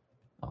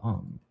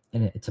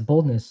 and it's a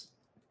boldness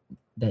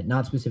that,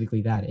 not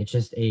specifically that, it's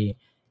just a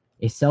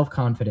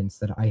self-confidence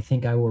that I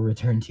think I will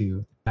return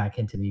to back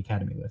into the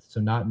academy with. So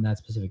not in that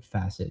specific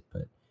facet,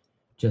 but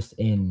just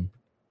in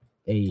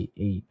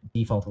a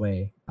default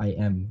way, I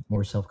am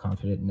more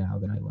self-confident now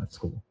than I left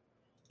school,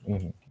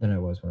 than I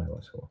was when I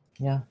left school.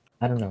 Yeah,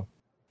 I don't know.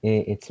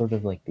 It's sort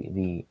of like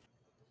the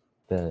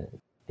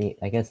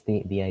I guess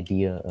the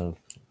idea of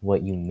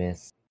what you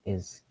miss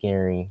is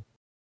scary,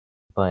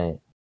 but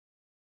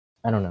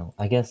I don't know.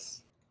 I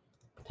guess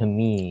to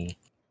me,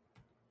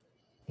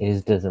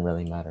 doesn't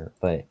really matter.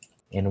 But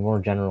in a more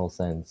general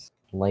sense,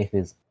 life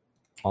is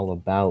all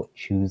about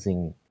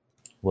choosing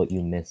what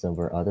you miss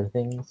over other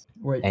things.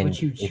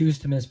 What you choose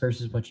to miss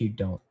versus what you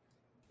don't.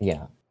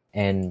 Yeah,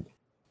 and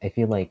I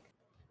feel like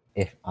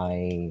if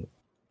I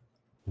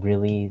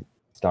really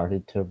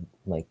started to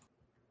like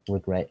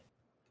regret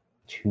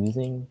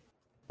choosing,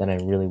 then I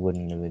really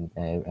wouldn't have been.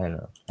 I don't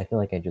know. I feel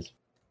like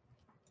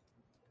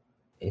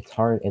it's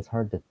hard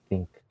to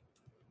think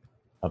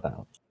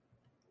about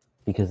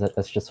because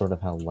that's just sort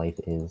of how life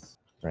is,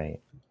 right?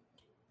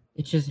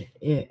 It's just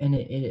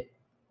it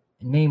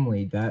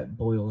namely that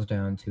boils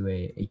down to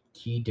a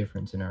key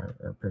difference in our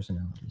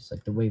personalities,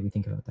 like the way we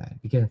think about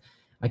that. Because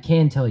I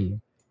can tell you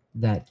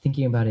that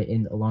thinking about it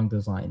in along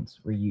those lines,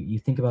 where you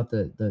think about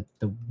the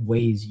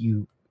ways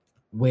you,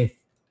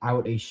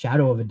 without a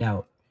shadow of a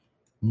doubt,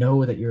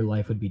 know that your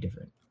life would be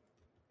different,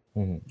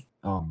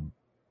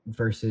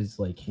 versus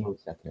like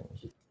Most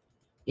definitely.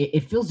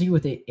 it fills you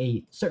with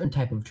a certain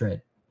type of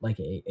dread, like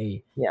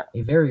a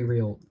very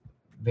real,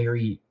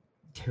 very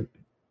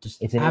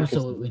just It's an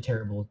absolutely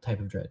terrible type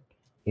of dread.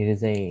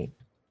 It's an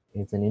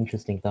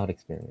interesting thought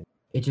experiment.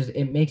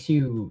 It makes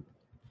you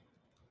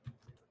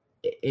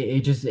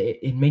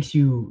it makes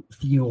you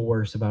feel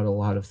worse about a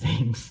lot of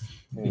things.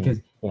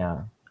 Because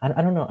I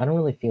don't know. I don't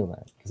really feel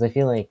that because I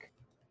feel like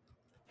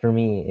for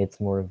me it's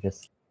more of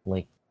just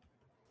like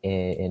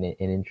an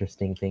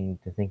interesting thing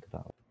to think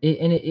about.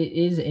 it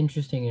is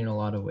interesting in a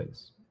lot of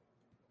ways,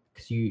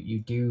 because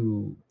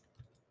you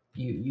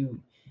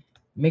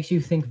makes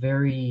you think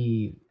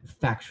very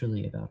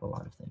factually about a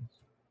lot of things.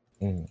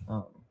 Because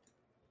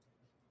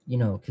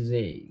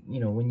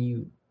when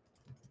you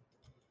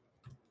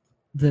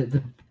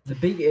the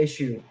big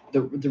issue,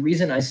 the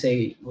reason I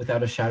say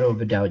without a shadow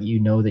of a doubt you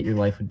know that your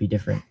life would be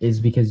different is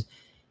because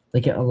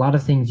like a lot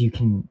of things you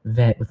can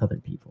vet with other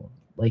people,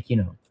 like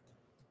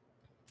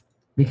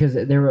because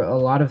there were a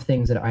lot of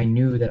things that I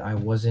knew that I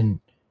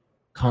wasn't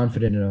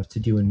confident enough to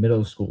do in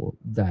middle school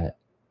that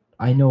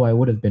I know I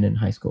would have been in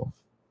high school.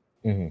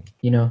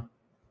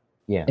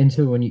 Yeah. And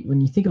so when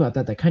you think about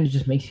that kind of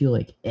just makes you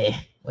like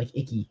like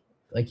icky,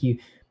 like you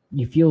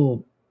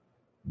feel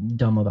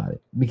dumb about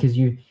it, because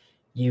you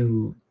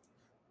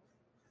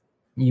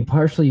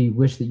partially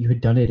wish that you had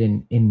done it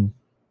in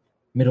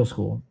middle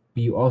school,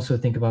 but you also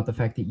think about the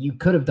fact that you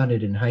could have done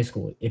it in high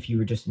school if you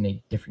were just in a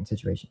different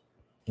situation.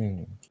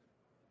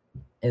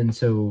 And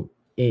so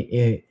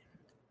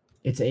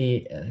it's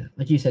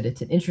like you said,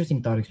 it's an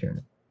interesting thought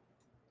experiment,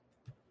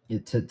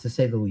 to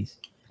say the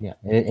least. Yeah,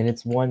 and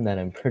it's one that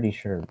I'm pretty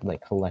sure,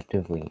 like,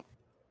 collectively,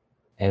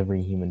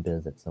 every human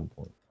does at some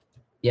point.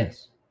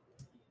 Yes.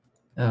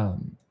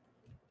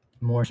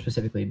 More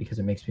specifically because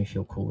it makes me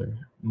feel cooler.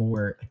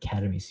 More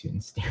academy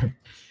students do.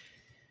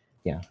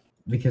 Yeah.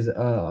 Because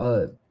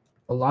a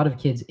lot of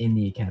kids in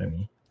the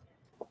academy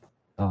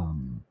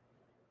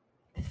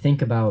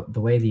think about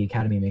the way the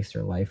academy makes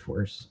their life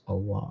worse a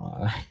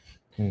lot.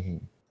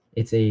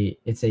 It's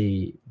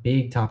a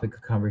big topic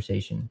of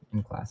conversation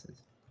in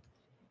classes,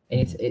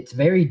 and it's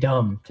very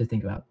dumb to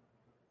think about,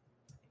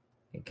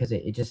 because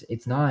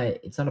it's not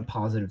a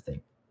positive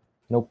thing.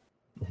 Nope.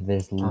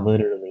 There's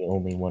literally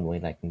only one way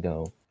that can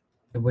go,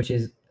 which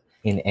is,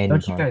 in any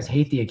don't you guys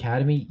hate the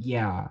academy?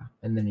 Yeah.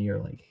 And then you're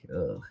like,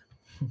 ugh.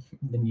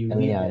 Then you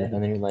leave. And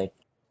then you're like,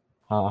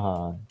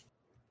 haha.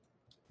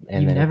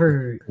 And you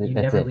never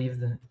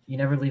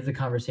leave the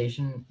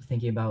conversation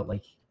thinking about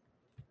like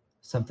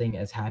something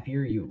as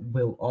happier. You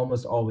will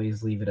almost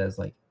always leave it as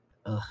like,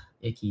 ugh,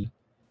 icky.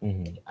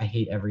 I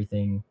hate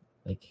everything.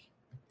 Like,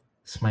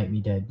 Smite me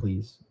dead,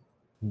 please.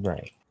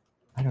 Right.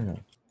 I don't know.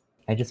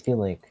 I just feel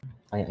like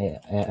I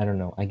don't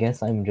know. I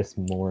guess I'm just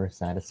more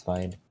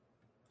satisfied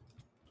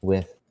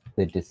with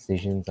the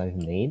decisions I've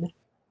made,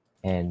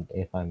 and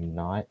if I'm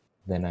not,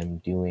 then I'm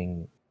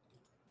doing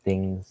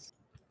things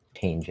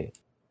changing,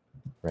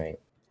 right?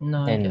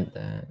 No, I And get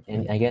that.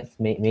 I guess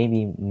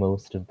maybe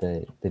most of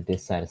the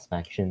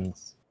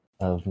dissatisfactions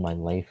of my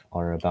life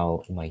are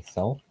about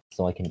myself,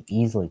 so I can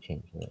easily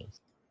change those,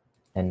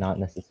 and not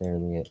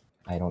necessarily.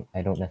 I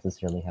don't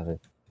necessarily have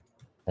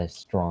a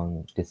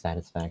strong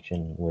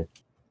dissatisfaction with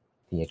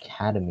the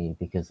academy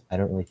because I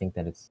don't really think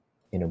that it's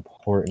an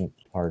important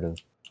part of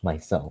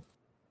myself,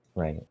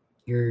 right?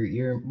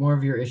 Your more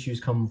of your issues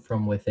come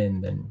from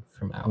within than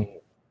from out.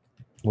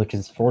 Which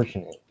is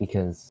fortunate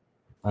because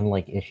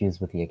unlike issues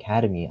with the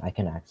academy, I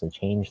can actually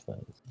change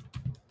those.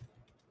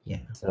 Yeah.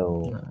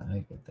 So No,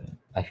 I get that.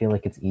 I feel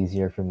like it's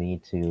easier for me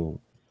to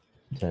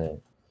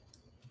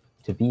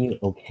to be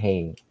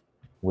okay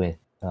with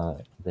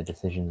the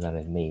decisions that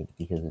I've made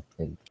because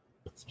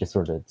it's just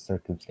sort of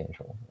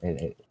circumstantial.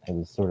 I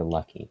was sort of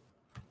lucky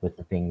with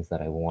the things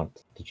that I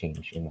want to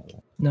change in my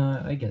life.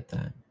 No, I get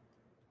that.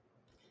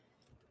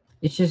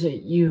 It's just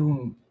that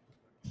you,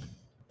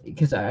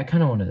 because I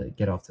kind of want to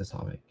get off this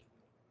topic.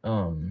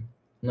 Um,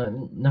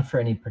 not for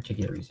any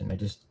particular reason. I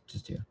just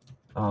do.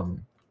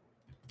 Um,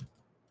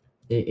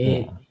 it, Yeah,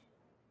 it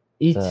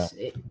it's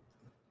it,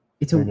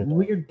 it's a where did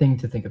weird thing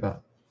to think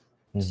about.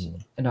 mm-hmm.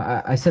 And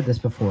I said this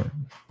before,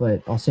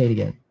 but I'll say it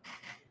again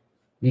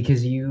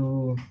because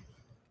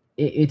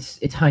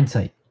it's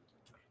hindsight,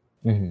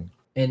 Mm-hmm.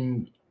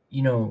 and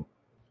you know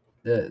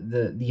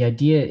the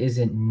idea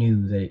isn't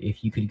new that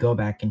if you could go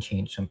back and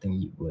change something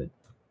you would.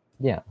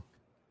 Yeah.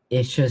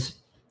 It's just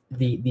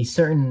the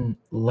certain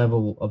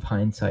level of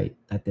hindsight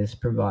that this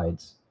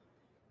provides,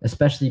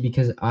 especially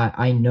because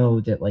I know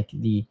that like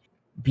the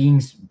being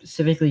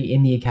specifically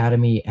in the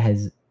academy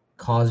has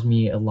caused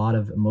me a lot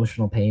of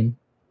emotional pain,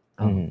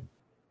 Mm-hmm.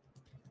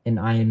 and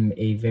I am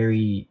a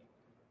very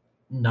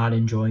not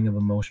enjoying of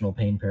emotional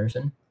pain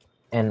person.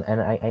 And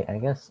I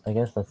guess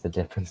that's the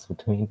difference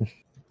between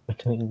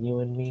between you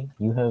and me.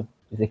 You have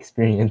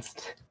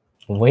experienced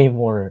way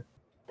more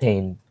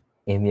pain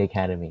in the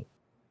academy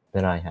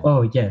than I have.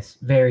 Oh yes,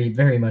 very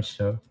very much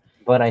so.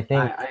 But I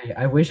think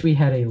I wish we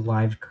had a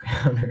live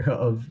counter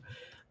of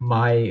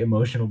my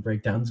emotional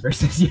breakdowns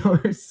versus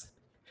yours,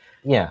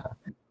 yeah,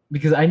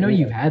 because I know yeah,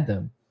 you've had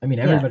them. I mean,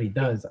 yeah, everybody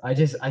does. I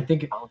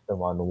think count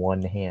them on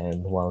one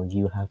hand while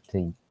you have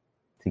to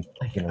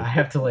like you know I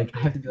have to be like,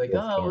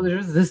 those oh, well, hands.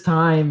 there's this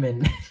time,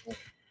 and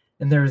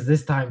and there was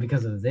this time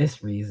because of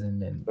this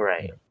reason, and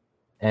Right.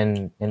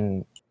 And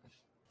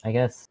I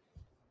guess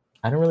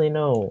I don't really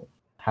know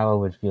how I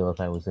would feel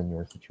if I was in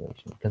your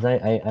situation because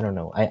I don't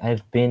know.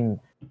 I've been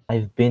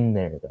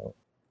there though.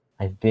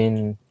 I've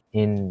been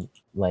in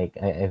like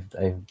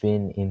I've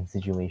been in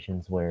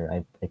situations where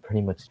I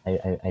pretty much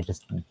I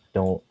just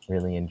don't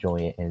really enjoy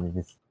it and it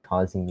is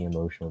causing me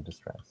emotional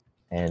distress.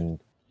 And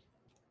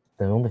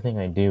the only thing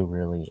I do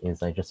really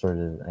is I just sort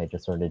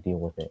of deal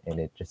with it and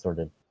it just sort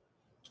of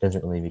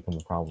doesn't really become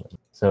a problem.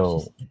 it's So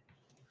just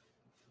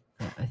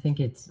I think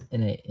it's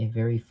in a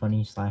very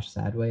funny slash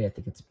sad way. I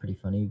think it's pretty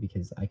funny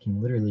because I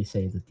can literally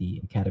say that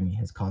the academy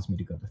has caused me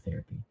to go to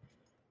therapy,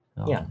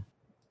 yeah. um,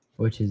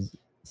 which is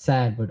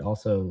sad, but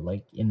also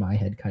like in my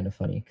head kind of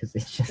funny because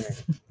it's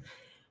just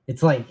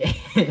it's like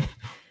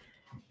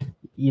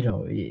you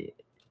know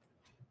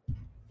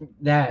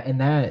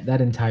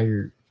that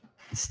entire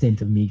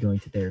stint of me going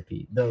to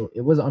therapy, though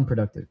it was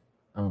unproductive.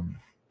 Um,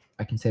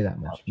 I can say that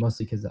much, Ouch.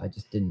 mostly because I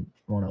just didn't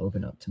want to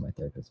open up to my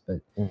therapist.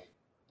 But Mm.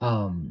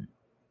 um,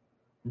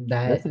 This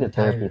that is good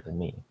therapy entire for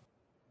me.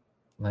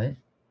 what?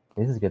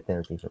 This is good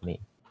therapy for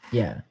me.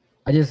 Yeah,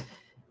 I just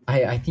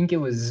I think it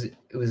was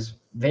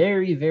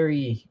very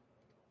very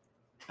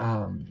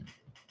um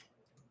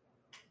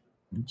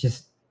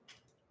just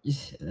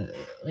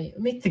let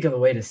me think of a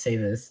way to say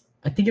this.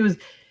 I think it was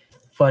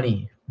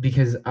funny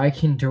because I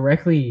can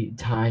directly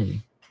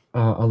tie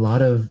a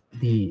lot of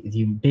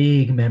the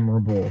big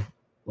memorable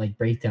like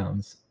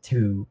breakdowns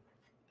to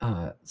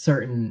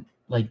certain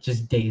like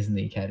just days in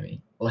the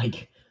academy.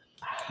 Like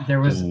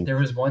Jeez. there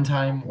was one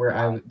time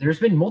where there's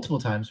been multiple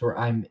times where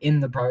I'm in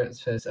the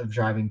process of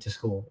driving to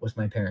school with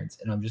my parents,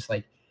 and I'm just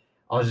like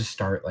I'll just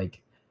start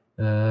like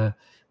uh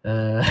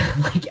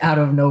like out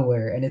of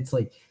nowhere, and it's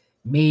like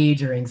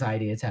major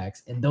anxiety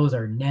attacks, and those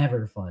are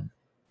never fun.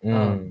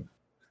 Mm.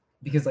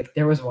 Because like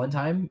there was one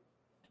time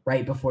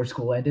right before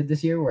school ended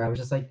this year where I was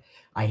just like,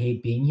 I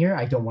hate being here.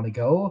 I don't want to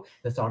go.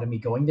 The thought of me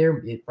going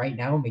there right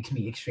now makes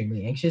me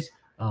extremely anxious.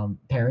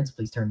 Parents,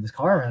 please turn this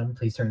car around.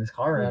 Please turn this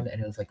car around.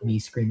 And it was like me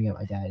screaming at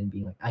my dad and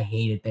being like, I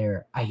hate it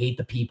there. I hate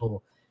the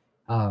people.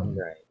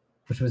 Right.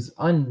 Which was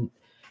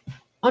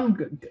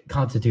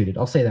unconstituted.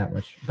 I'll say that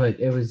much. But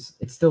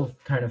it's still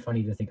kind of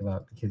funny to think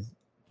about because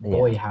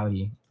boy Yeah.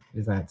 howdy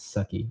is that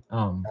sucky. I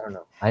don't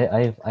know.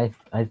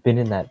 I've been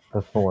in that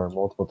before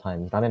multiple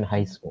times. Not in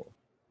high school,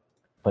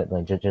 but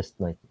like just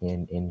like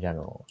in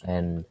general.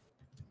 And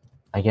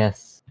I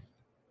guess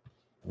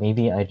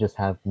maybe I just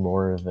have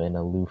more of an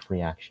aloof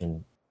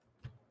reaction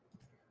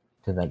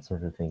to that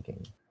sort of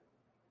thinking.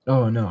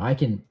 Oh no, I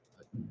can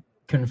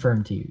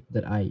confirm to you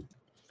that I,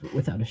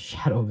 without a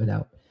shadow of a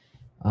doubt,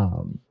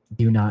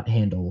 do not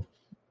handle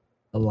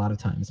a lot of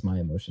times my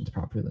emotions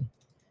properly.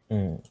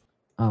 Mm.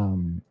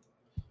 Um,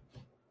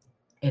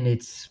 and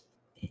it's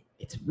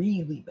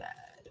really bad.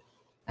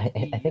 I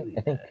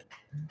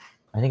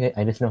think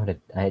I just know how to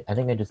I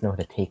think I just know how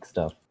to take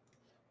stuff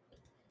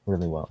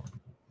really well.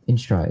 In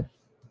stride.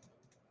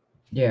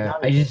 Yeah,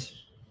 Not I even- just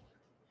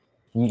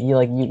you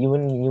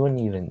wouldn't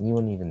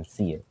even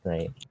see it,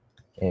 right?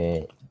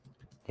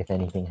 If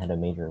anything had a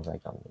major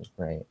effect on me,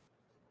 right?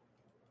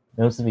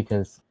 Mostly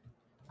because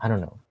I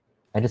don't know.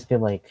 I just feel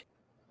like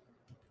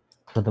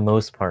for the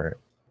most part,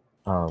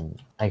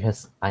 I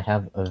guess I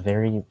have a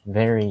very,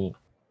 very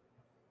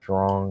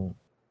strong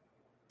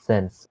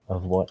sense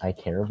of what I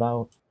care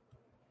about,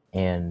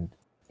 and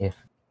if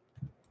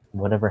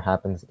whatever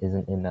happens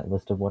isn't in that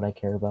list of what I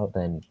care about,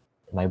 then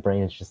my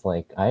brain is just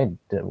like,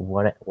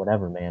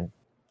 whatever, man.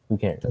 Who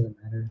cares? doesn't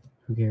matter.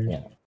 Who cares?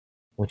 Yeah,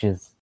 which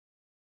is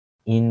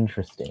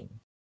interesting.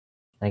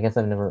 I guess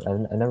I've never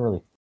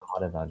really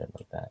thought about it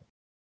like that,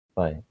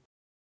 but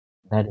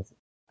that is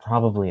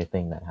probably a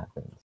thing that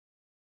happens.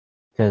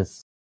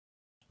 Because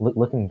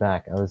looking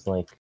back, I was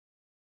like,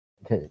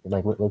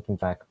 looking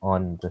back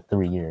on the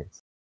 3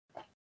 years,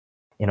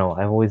 I've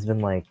always been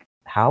like,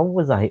 how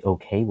was I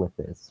okay with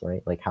this,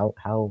 right? Like,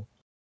 how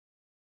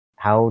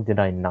did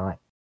I not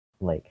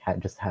like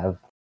just have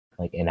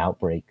like an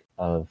outbreak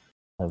of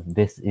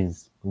this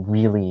is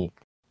really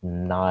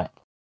not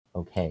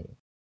okay?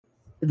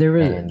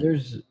 And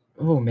There's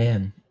oh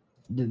man,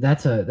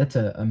 that's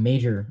a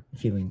major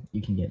feeling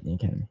you can get in the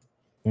academy,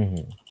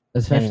 mhm.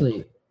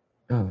 especially.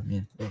 Oh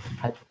man,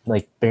 I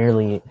like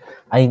barely.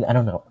 I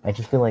don't know. I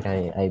just feel like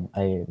I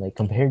like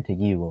compared to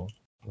you,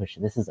 which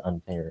this is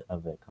unfair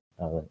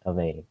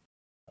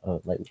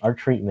like our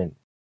treatment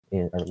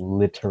are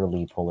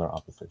literally polar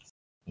opposites,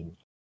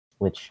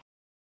 which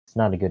is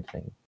not a good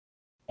thing.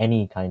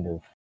 Any kind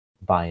of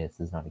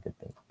bias is not a good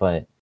thing.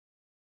 But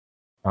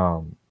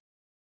um,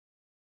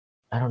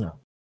 I don't know.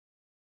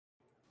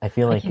 I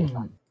feel I like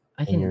can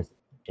I in your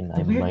can. situation,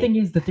 The I weird might. thing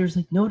is that there's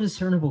like no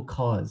discernible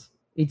cause.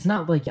 It's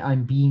not like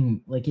I'm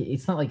being like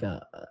it's not like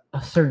a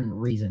certain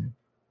reason.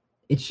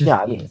 It's Yeah,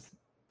 just I mean, is.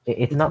 it's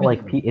It's not really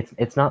like weird.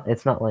 it's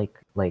not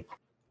like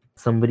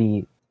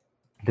somebody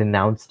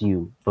denounced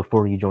you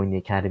before you joined the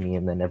academy,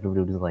 and then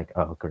everybody was like,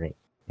 "Oh, great,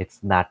 it's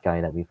that guy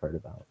that we've heard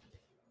about."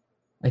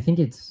 I think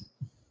it's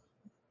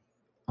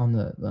on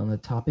the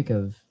topic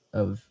of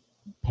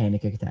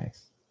panic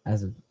attacks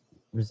as a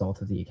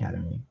result of the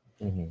academy.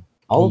 Hmm.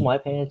 All of The my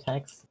panic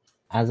attacks,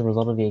 as a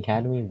result of the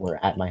academy, were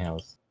at my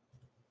house.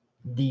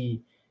 the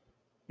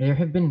there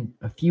have been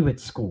a few at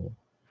school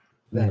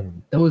that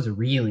Mhm. those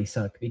really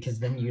suck because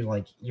then you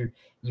want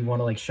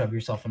to like shove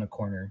yourself in a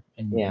corner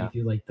and you Yeah,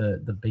 do like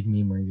the big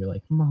meme where you're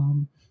like,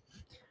 Mom,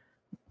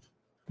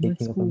 I'm pick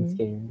at me up. I'm school.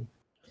 scared.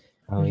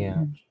 Oh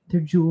yeah.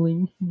 They're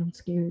jeweling and I'm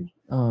scared.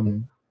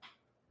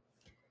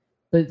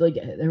 But like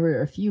there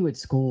were a few at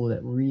school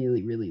that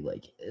really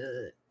like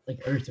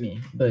irked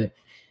me. But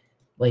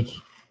like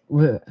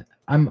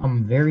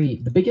I'm very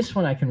the biggest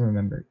one I can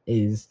remember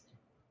is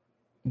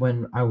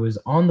when I was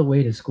on the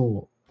way to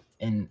school,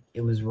 and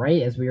it was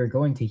right as we were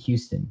going to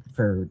Houston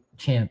for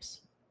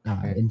champs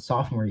in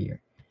sophomore year,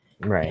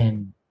 Right.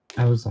 and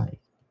I was like,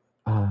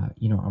 I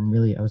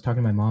was talking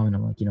to my mom, and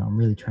I'm like, I'm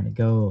really trying to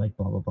go, like,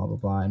 blah blah blah blah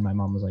blah, and my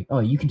mom was like, oh,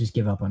 you can just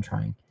give up on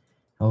trying.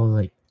 I was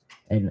like,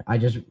 and I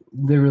just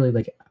literally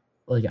like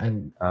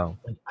Oh.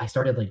 I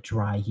started like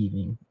dry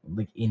heaving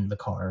like in the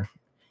car,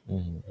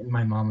 Hmm. and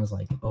my mom was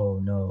like, oh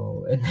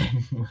no, and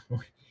then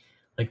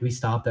like we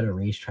stopped at a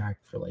racetrack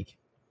for like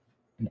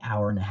an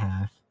hour and a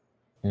half,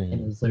 and it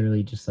Hmm. was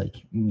literally just like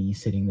me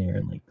sitting there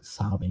and like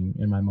sobbing,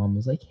 and my mom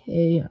was like,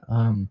 hey,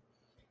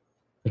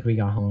 like we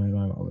got home and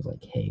my mom was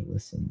like, hey,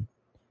 listen,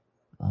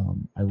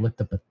 I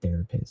looked up a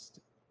therapist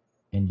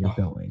and you're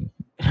Oh. going.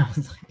 And I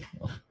was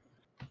like,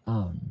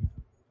 oh.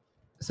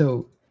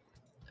 So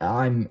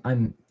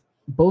I'm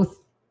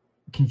both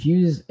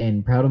confused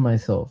and proud of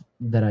myself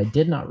that I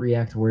did not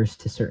react worse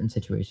to certain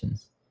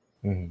situations.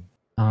 Hmm.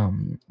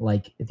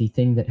 Like the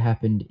thing that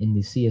happened in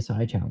the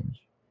CSI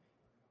challenge.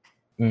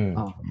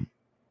 Mm.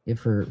 If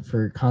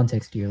for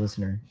context to your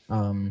listener,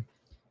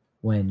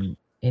 when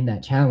in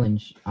that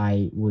challenge,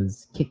 I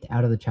was kicked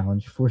out of the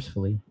challenge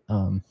forcefully.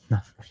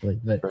 Not forcefully,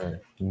 but For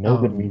no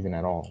good um, reason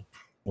at all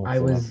I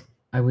whatsoever. was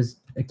I was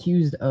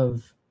accused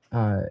of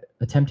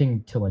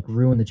attempting to like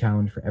ruin the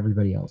challenge for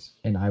everybody else,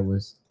 and I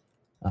was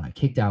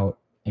kicked out.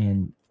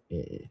 And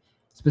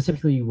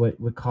specifically,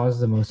 what caused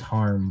the most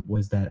harm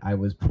was that I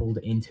was pulled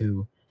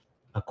into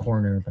a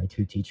corner by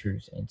two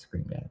teachers and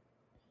screamed at.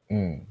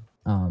 Mm.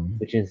 Um,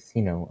 Which is,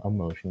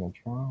 emotional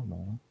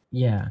trauma.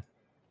 yeah.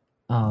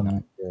 Not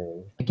Um,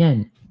 good.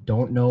 Again,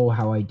 don't know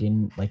how I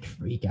didn't like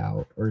freak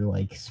out or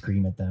like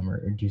scream at them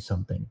or do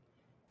something.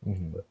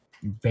 Hmm.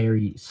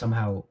 Very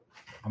somehow,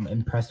 I'm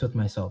impressed with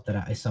myself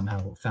that I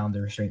somehow found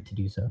the restraint to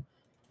do so.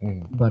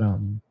 Hmm. But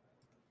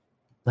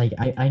like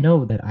I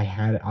know that I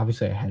had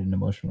an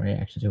emotional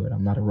reaction to it.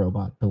 I'm not a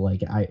robot, but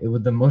like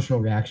the emotional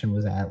reaction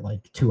was at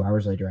like 2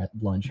 hours later at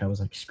lunch. I was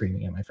like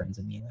screaming at my friends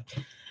and being like,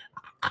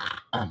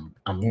 I'm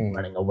Mm,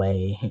 running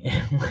away.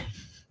 Like,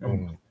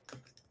 I'm, mm.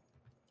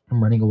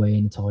 I'm running away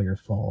and it's all your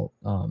fault.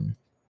 I don't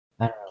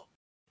know,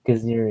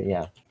 because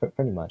yeah,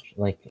 pretty much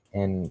like,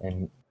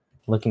 and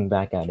looking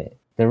back at it,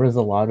 there was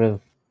a lot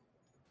of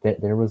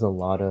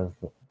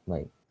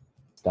like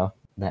stuff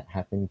that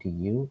happened to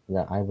you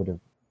that I would have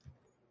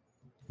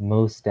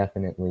most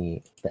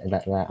definitely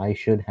that I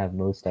should have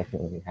most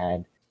definitely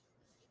had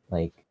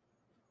like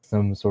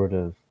some sort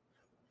of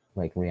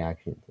like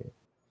reaction to.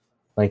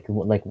 Like I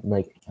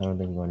don't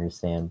think you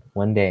understand.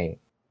 One day,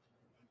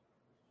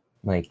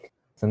 like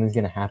something's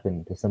gonna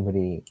happen to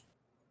somebody,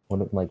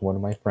 one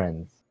of my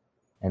friends,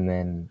 and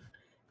then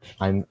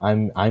I'm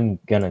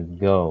gonna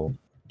go,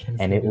 Can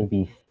and say it will that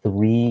be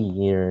 3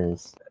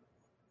 years,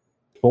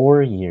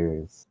 4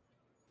 years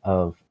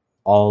of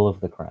all of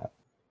the crap,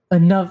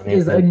 enough and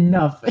is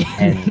enough.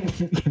 and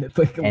Can it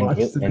like and launch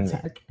it some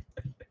attack?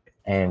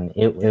 and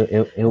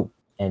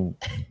and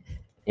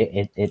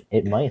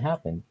it might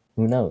happen.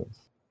 Who knows?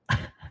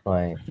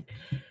 But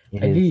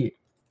it I'd is be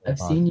so I've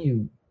seen awesome.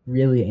 you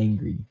really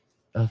angry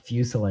a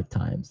few select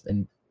times,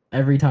 and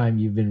every time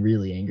you've been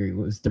really angry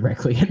was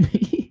directly at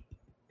me.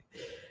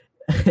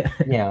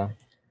 Yeah.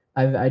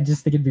 I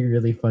just think it'd be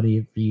really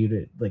funny for you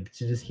to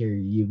just hear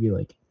you be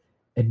like,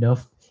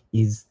 enough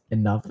is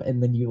enough,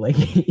 and then you like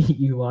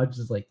you launch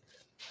just like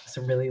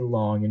some really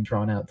long and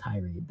drawn out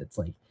tirade that's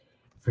like,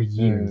 for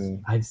years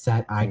Mm, I've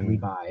sat idly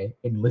mm. by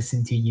and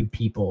listened to you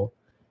people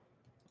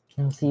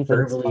No, see, but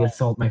verbally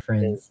assault my because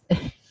friends.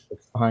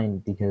 it's fine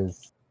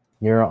because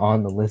you're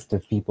on the list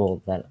of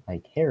people that I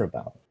care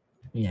about.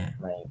 Yeah.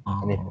 Right?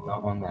 And if you're Oh,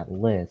 not on that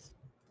list,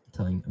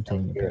 I'm then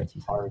telling your you're a parents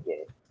you said that.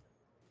 target.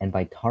 And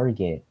by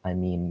target, I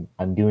mean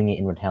I'm doing it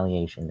in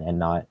retaliation and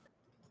not,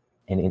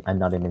 and I'm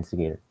not an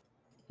instigator.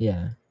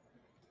 Yeah.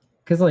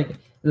 Because like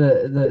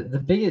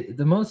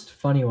the most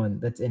funny one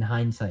that's in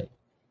hindsight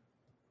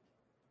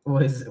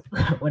was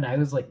when I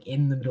was like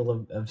in the middle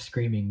of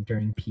screaming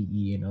during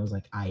PE and I was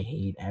like, I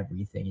hate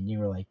everything, and you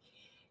were like,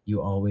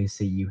 you always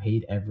say you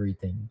hate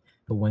everything,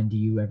 but when do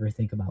you ever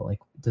think about like,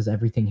 does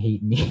everything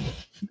hate me?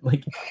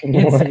 Like, you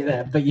didn't say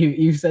that, but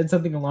you said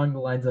something along the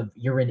lines of,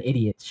 you're an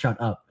idiot, shut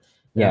up.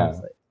 And I was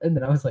Yeah. like, and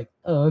then I was like,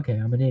 oh, okay,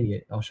 I'm an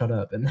idiot, I'll shut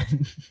up. And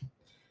then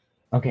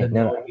Okay. then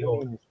No, lo no. and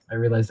behold, I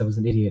realized I was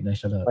an idiot and I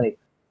shut up. Like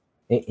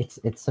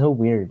it's so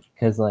weird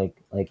because like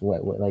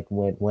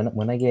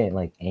when I get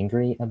like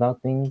angry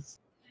about things,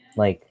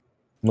 like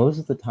most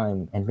of the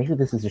time, and maybe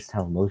this is just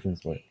how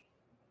emotions work.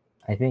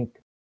 I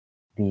think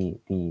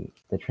the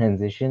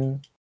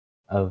transition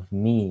of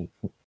me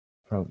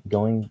from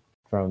going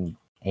from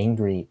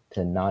angry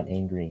to not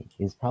angry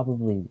is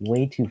probably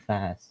way too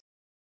fast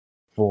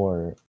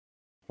for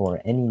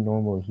any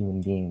normal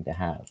human being to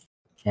have.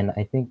 And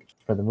I think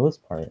for the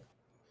most part,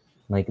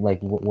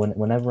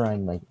 whenever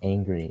I'm like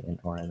angry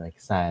or I'm like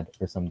sad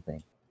or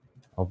something,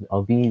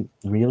 I'll be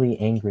really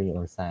angry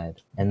or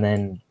sad, and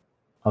then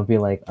I'll be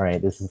like, all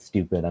right, this is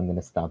stupid. I'm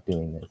gonna stop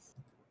doing this,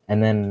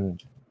 and then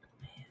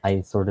I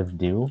sort of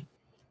do,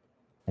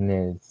 and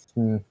it's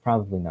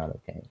probably not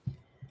okay.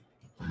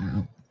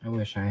 Wow. I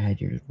wish I had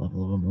your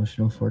level of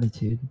emotional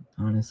fortitude,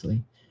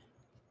 honestly.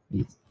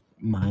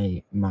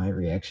 My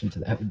reaction to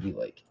that would be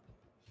like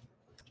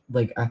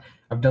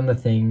I've done the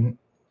thing.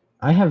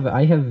 I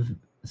have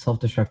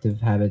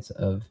self-destructive habits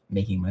of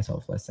making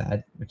myself less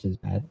sad, which is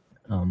bad.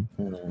 Um,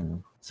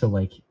 Mm, so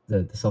like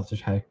the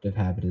self-destructive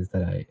habit is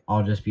that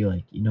I'll just be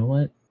like, you know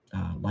what,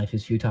 life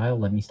is futile.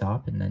 Let me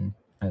stop, and then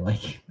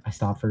I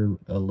stop for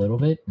a little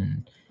bit,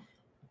 and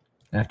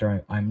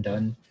after I'm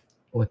done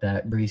with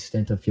that brief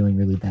stint of feeling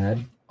really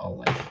bad,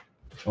 I'll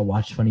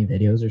watch funny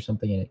videos or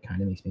something, and it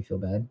kind of makes me feel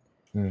bad.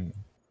 mm.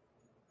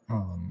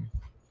 Um,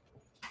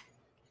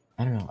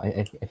 I don't know.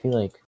 I feel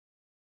like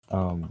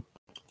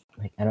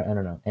I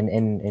don't know,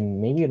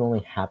 and maybe it only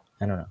happened.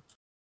 I don't know.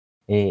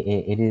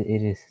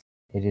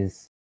 It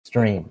is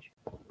strange,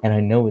 and I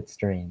know it's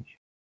strange,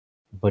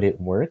 but it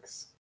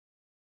works,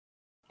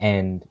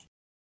 and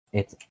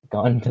it's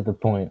gotten to the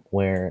point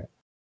where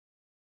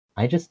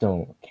I just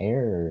don't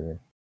care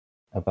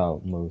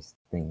about most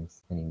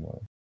things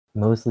anymore.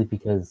 Mostly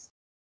because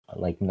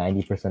like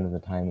 90% of the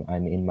time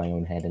I'm in my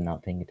own head and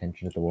not paying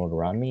attention to the world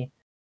around me.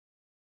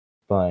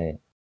 But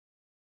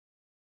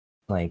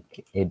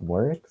like it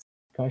works?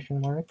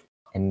 Question mark.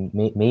 And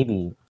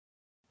maybe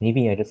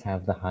I just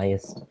have the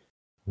highest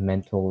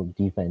mental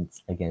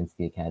defense against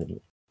the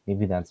academy.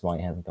 Maybe that's why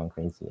I haven't gone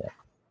crazy yet.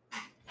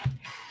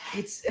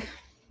 it's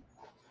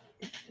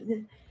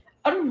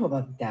I don't know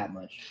about that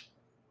much.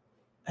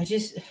 I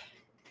just,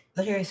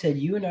 like I said,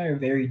 you and I are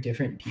very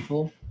different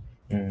people,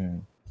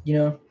 Mm. you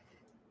know.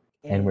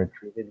 And And we're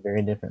treated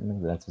very differently.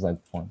 That's besides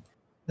the point.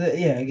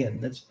 yeah, again,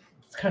 that's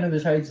kind of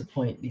besides the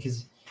point,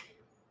 because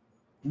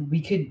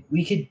we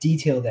could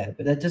detail that,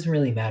 but that doesn't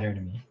really matter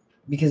to me,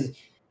 because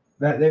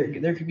that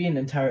there could be an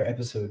entire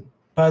episode.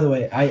 By the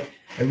way, I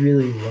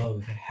really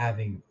love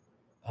having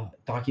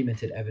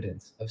documented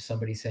evidence of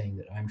somebody saying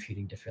that I'm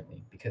treating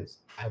differently, because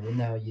I will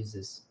now use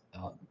this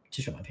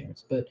to show my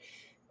parents. But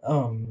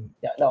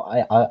Yeah, no,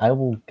 I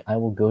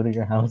will go to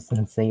your house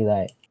and say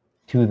that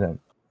to them.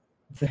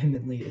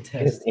 vehemently Because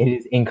attest. it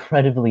is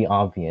incredibly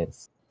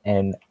obvious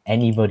and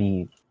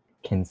anybody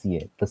can see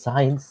it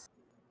besides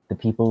the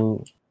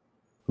people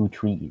who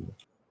treat you.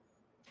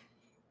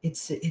 It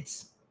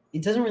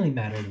doesn't really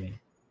matter to me,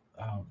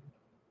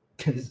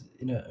 because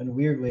in a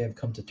weird way I've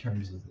come to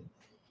terms with it.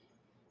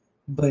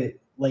 But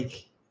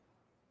like,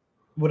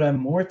 what I'm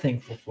more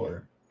thankful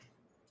for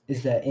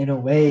is that, in a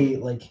way,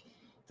 like,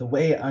 the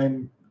way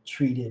I'm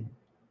treated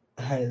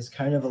has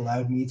kind of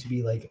allowed me to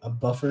be like a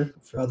buffer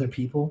for other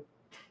people.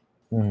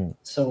 Mhm.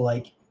 So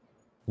like,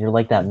 You're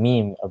like that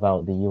meme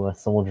about the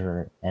U.S.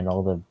 soldier and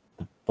all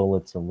the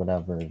bullets or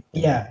whatever.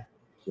 yeah,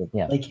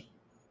 Yeah. like,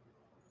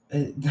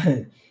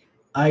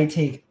 I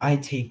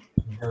take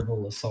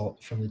verbal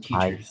assault from the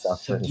I teachers, so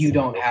suffer you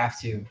don't so. have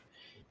to.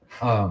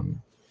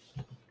 Um,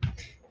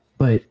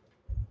 but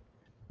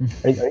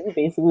Are you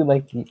basically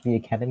like the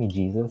Academy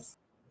Jesus?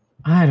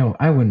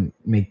 I wouldn't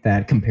make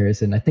that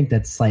comparison. I think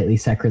that's slightly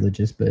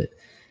sacrilegious, but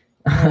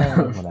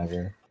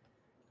Whatever.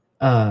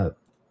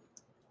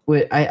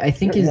 what I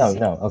think is,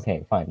 No,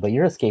 okay, fine. But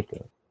you're a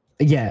scapegoat.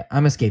 yeah,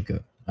 I'm a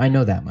scapegoat. I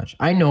know that much.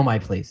 I know my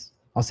place.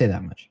 I'll say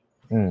that much.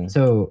 Mm.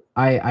 So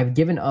I've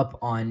given up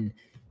on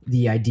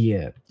the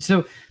idea.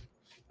 So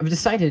I've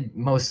decided,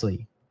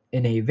 mostly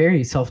in a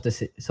very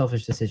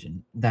selfish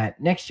decision, that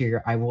next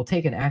year I will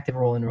take an active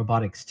role in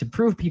robotics to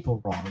prove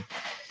people wrong.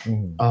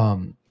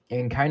 Mm.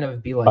 And kind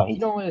of be like, Fight you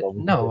know what? over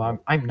No,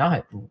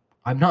 people.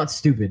 I'm not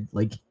stupid.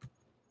 Like,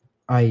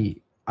 I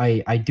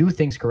I do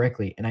things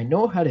correctly, and I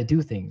know how to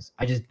do things.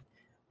 I just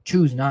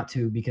choose not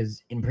to,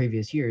 because in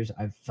previous years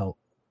I've felt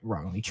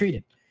wrongly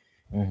treated.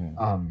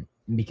 Mhm.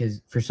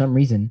 Because for some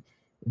reason,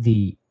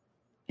 the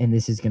and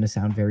this is going to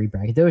sound very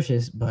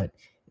braggadocious, but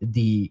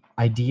the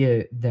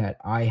idea that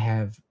I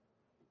have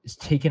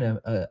taken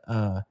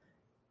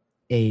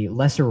a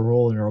lesser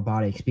role in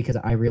robotics because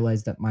I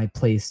realized that my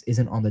place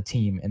isn't on the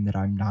team and that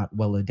I'm not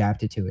well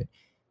adapted to it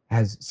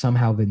has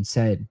somehow been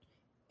said.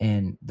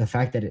 And the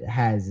fact that it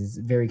has is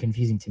very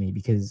confusing to me,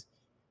 because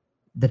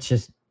that's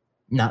just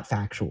not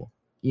factual,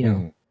 you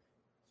know.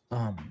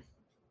 Mhm.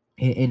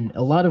 In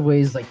a lot of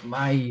ways, like,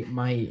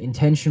 my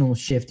intentional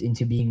shift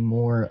into being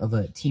more of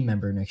a team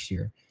member next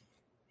year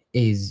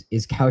is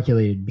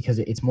calculated, because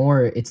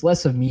it's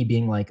less of me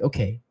being like,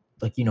 okay,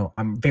 like,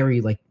 I'm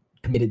very, like,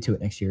 committed to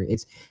it next year.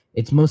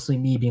 It's mostly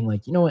me being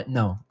like, you know what,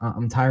 no,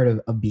 I'm tired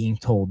of being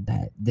told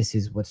that this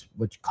is what's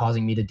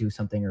causing me to do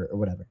something, or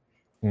whatever.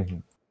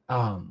 Mhm.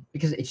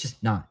 Because it's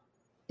just not,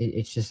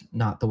 it's just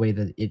not the way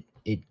that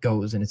it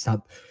goes, and it's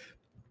not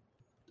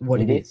what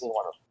You it basically is.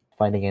 want to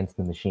fight against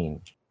the machine.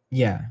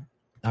 Yeah,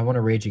 I want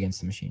to rage against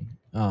the machine.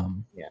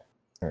 Yeah.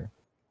 Sure.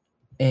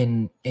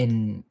 And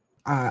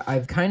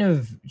I've kind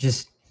of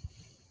just,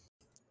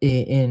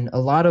 in a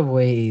lot of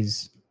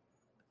ways,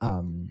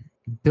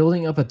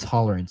 building up a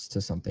tolerance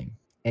to something,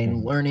 and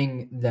Mhm.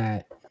 learning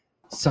that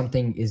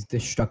something is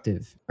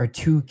destructive are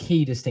two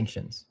key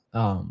distinctions.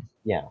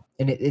 Yeah.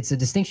 And it's a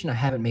distinction I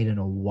haven't made in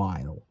a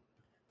while,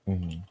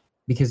 Mhm.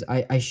 because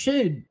I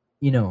should,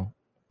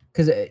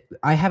 because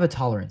I have a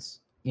tolerance.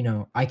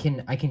 I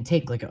can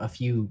take, like, a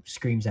few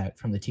screams out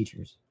from the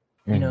teachers,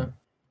 you know, Mhm.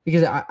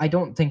 because I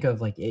don't think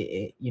of, like,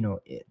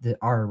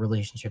 our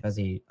relationship as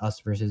a us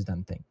versus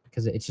them thing,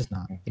 because it's just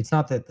not. Mhm. It's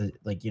not that,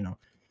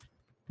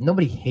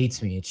 nobody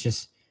hates me. It's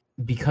just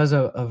because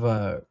of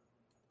a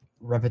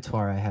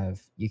repertoire I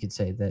have. You could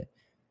say that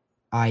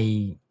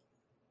I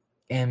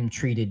am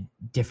treated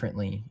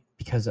differently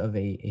because of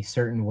a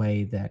certain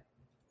way that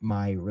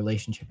my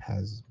relationship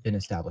has been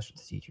established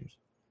with the teachers.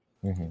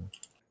 Mhm.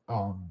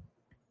 Um,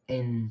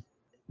 and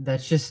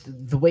that's just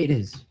the way it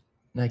is.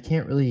 And I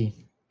can't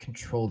really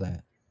control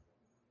that,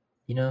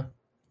 you know?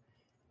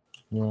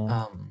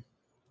 Yeah. Um,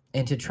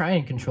 and to try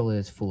and control it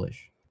is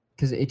foolish,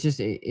 because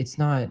it's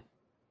not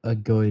a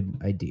good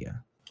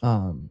idea.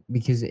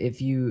 Because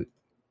if you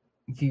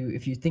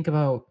think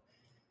about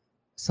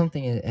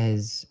something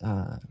as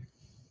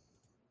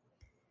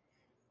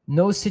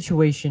no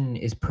situation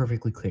is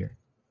perfectly clear.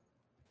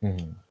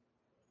 Mhm.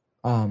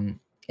 um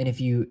and if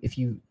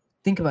you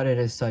think about it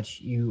as such,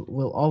 you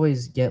will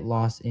always get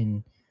lost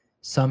in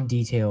some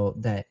detail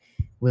that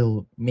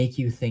will make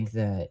you think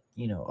that,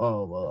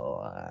 oh,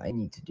 well, I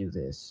need to do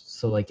this.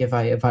 So, like, if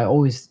I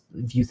always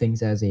view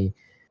things as a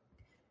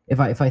if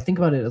I think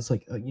about it, it's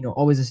like,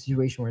 always a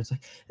situation where it's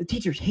like, the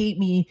teachers hate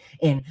me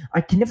and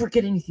I can never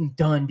get anything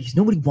done because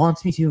nobody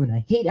wants me to, and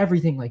I hate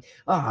everything. Like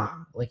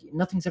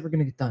nothing's ever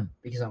gonna get done,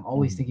 because I'm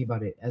always Mhm. thinking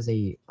about it as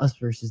a us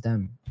versus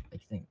them,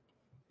 like, thing,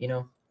 you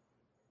know.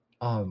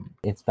 Um,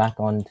 It's back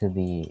onto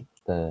the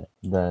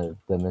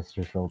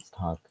Mr. Schultz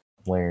talk,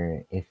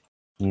 where if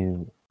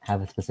you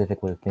have a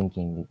specific way of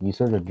thinking, you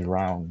sort of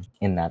drown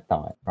in that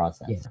thought yeah,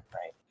 process,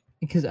 right?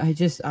 because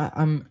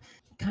I'm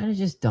kind of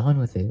just done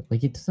with it.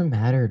 Like, it doesn't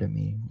matter to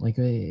me. Like,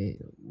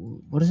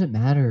 what does it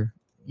matter?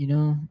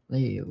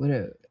 Like,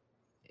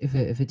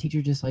 if a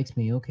teacher dislikes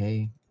me,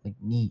 okay. like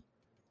neat.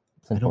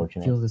 It's I don't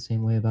unfortunate. feel the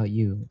same way about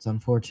you. It's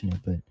unfortunate,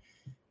 but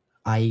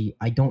I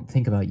don't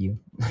think about you.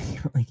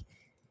 Like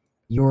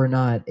you're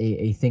not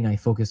a thing I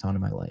focus on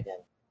in my life. Yeah.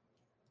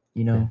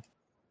 You know,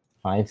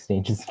 5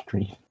 stages of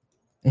grief.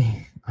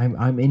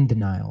 I'm in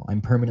denial.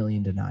 I'm permanently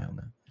in denial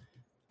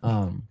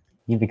now.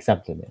 You've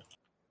accepted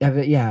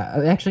it.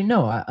 Yeah. Actually,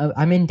 no.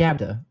 I'm in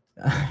Dabda.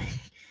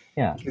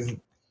 Yeah. Because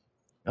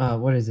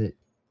what is it?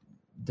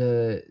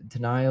 The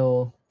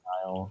denial.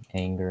 Denial,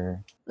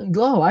 anger.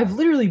 Oh, I've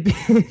literally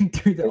been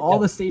through all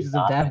the stages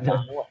of Dabda.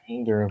 Denial,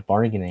 anger,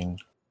 bargaining,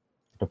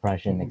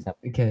 depression,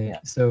 acceptance. Okay, Yeah.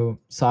 so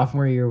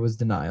sophomore year was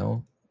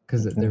denial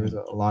because there was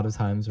Mhm. a lot of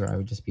times where I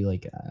would just be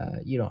like,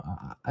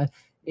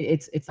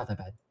 it's not that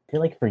bad. I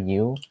feel like for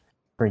you,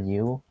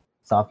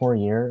 sophomore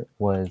year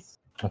was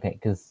okay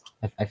because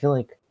I feel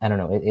like I don't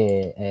know.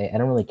 I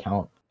don't really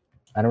count.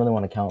 I don't really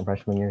want to count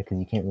freshman year because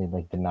you can't really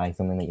like deny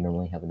something that you don't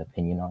really have an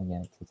opinion on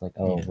yet. So it's like,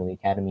 oh, Yeah. well, the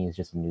academy is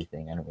just a new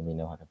thing. I don't really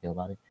know how to feel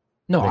about it.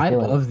 No, But I I feel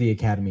like- love the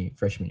academy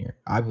freshman year.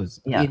 I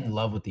was Yeah. in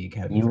love with the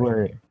academy. You freshman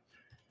were- year.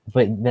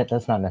 But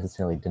that's not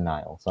necessarily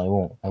denial, so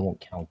I won't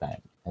count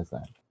that as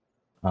that.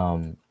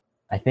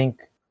 I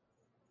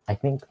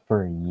think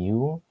for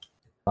you,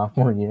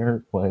 sophomore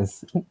year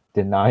was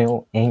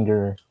denial,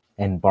 anger,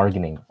 and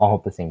bargaining all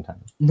at the same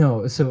time.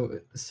 No, so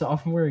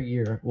sophomore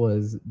year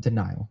was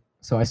denial.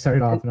 So I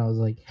started off and I was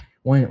like,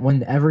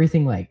 when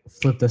everything like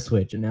flipped the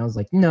switch, and I was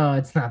like, no,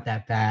 it's not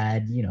that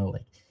bad. You know,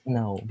 like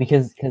No,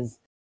 because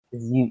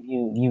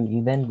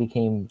you then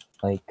became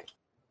like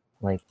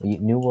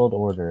New World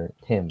Order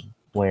Tim,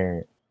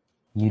 where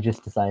you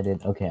just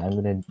decided, okay,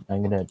 I'm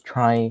gonna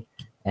try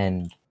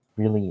and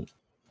really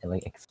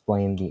like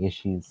explain the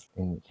issues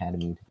in the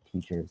academy to the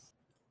teachers,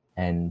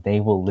 and they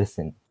will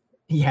listen.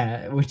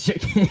 yeah, which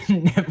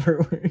never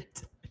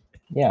worked.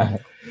 Yeah,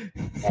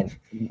 and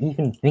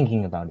even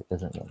thinking about it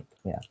doesn't work.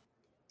 Yeah,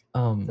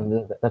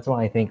 so that's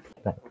why I think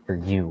that for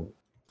you,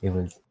 it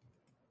was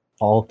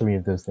all 3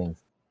 of those things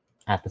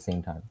at the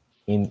same time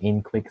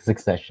in quick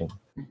succession.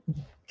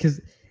 Because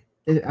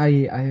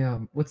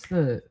what's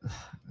the?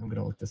 I'm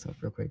gonna look this up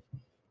real quick.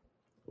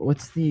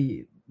 What's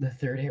the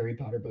third Harry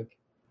Potter book?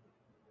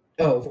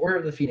 Oh, Order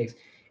of the Phoenix.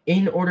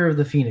 In Order of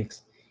the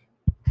Phoenix,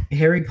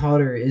 Harry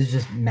Potter is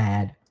just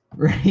mad,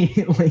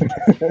 right?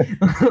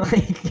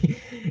 like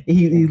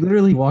he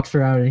literally walks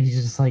around and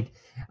he's just like,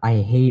 I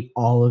hate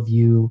all of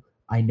you.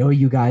 I know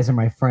you guys are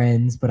my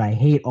friends, but I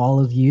hate all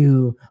of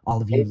you.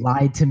 All of you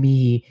lied to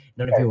me.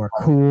 None of you are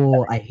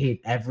cool. I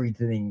hate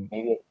everything.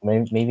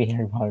 Maybe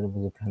Harry Potter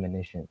was a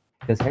premonition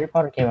because Harry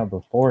Potter came out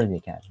before the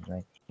academy,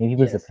 right? Maybe it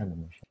was Yes. a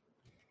premonition.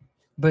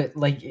 But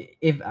like,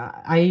 if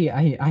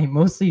I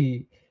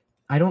mostly,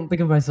 I don't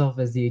think of myself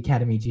as the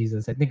Academy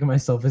Jesus. I think of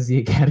myself as the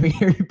Academy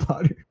Harry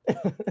Potter.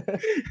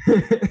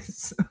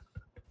 so,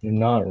 You're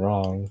not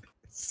wrong.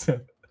 so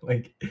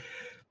like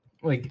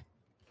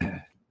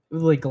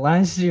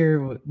last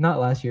year, not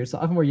last year,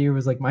 sophomore year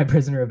was like my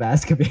Prisoner of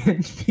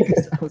Azkaban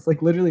because I was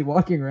like literally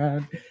walking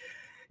around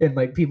and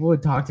like people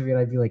would talk to me and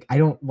I'd be like, I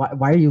don't,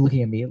 why are you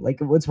looking at me? Like,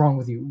 what's wrong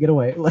with you? Get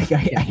away. Like, I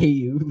hate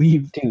you.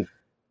 Leave. Dude,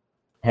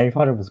 Harry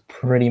Potter was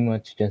pretty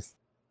much just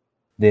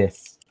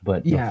this,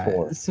 but Yeah.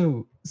 before.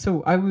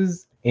 So I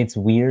was. It's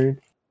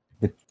weird.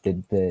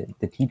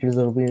 The teachers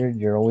are weird.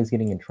 You're always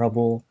getting in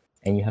trouble,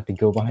 and you have to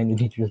go behind the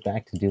teacher's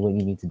back to do what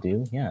you need to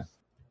do. Yeah.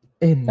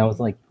 And That was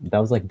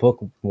like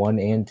book 1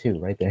 and 2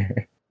 right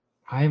there.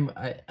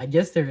 I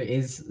guess there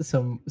is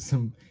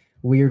some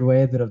weird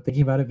way that I'm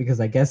thinking about it because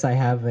I guess I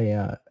have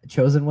a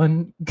chosen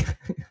one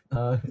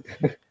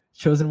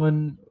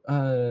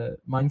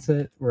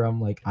mindset where I'm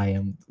like I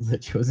am the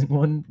chosen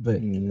one, but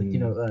like, you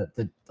know,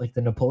 the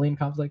Napoleon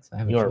complex. I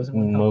have a You're chosen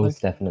one most complex.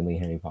 definitely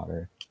Harry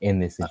Potter in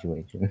this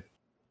situation.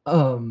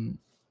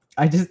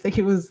 I just think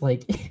it was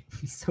like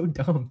so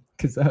dumb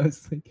because I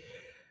was like,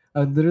 I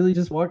would literally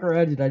just walk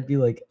around and I'd be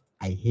like,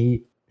 I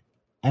hate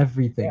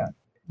everything. Yeah.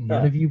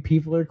 None Yeah. of you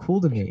people are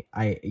cool to me.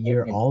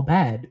 You're And- all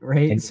bad,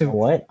 right? And you know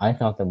what? I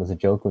thought that was a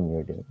joke when you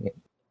were doing it.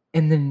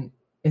 and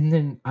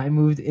then I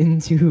moved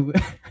into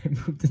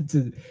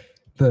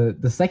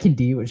the second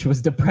D, which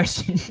was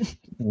depression.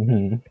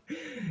 Mhm.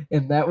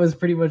 And that was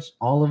pretty much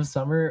all of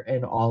summer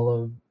and all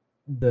of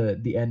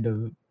the end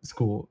of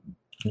school.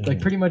 Like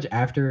Mhm. pretty much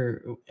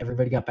after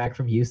everybody got back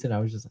from Houston, I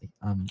was just like,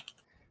 I'm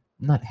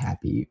not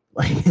happy.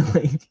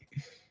 like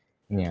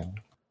Yeah.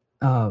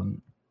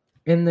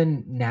 and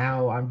then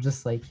now I'm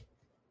just like,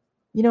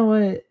 you know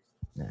what?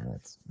 Nah,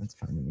 that's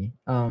fine to me.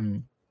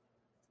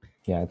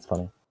 Yeah, it's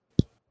funny.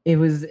 It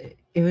was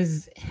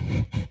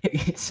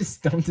it's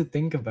just dumb to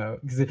think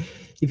about because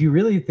if you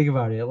really think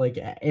about it, like,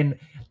 and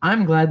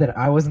I'm glad that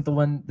I wasn't the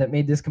one that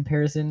made this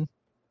comparison.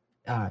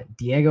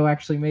 Diego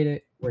actually made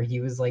it where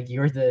he was like,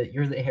 you're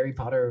the Harry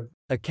Potter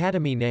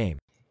Academy name.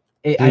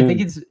 I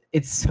think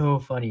it's so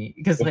funny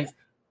because like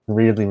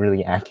Really,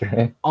 really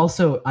accurate.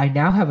 also I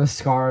now have a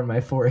scar on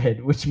my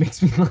forehead which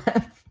makes me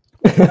laugh.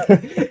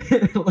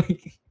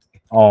 Like,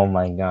 Oh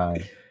my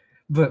god.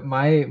 but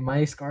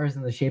my scar is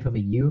in the shape of a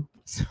U,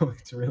 so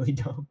it's really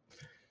dumb.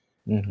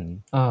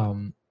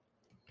 Hmm.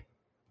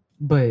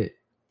 But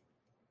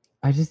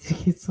I just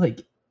think it's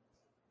like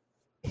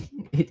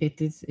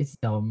it's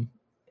dumb,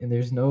 and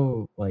there's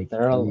no like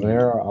There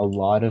are a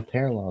lot of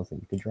parallels that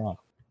you could draw.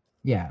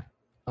 yeah.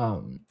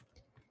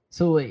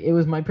 So like, it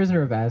was my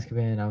Prisoner of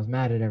Azkaban. I was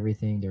mad at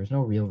everything. There was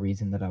no real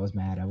reason that I was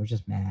mad. I was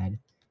just mad.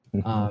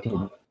 Dude,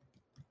 And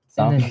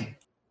Soph- then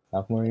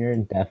sophomore year,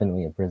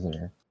 definitely a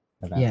prisoner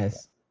of Azkaban.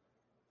 yes,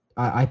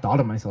 I thought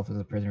of myself as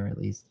a prisoner at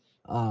least.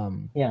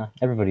 Yeah,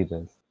 everybody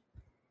does.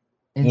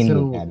 And In the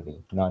so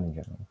academy, not in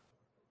general.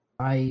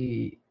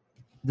 I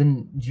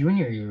then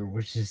junior year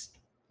was just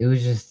it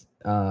was just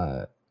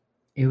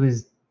it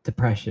was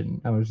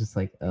depression. I was just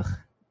like ugh,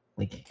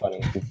 like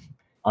Funny, 'cause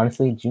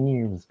honestly, junior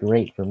year was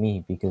great for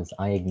me because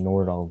I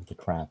ignored all of the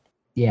crap.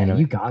 yeah, And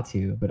you got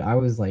to, but I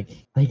was like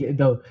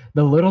the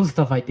little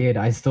stuff I did,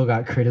 I still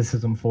got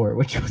criticism for,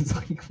 which was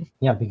like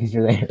yeah, because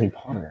you're the Harry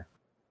Potter.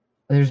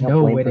 there's You got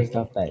no blamed for winning.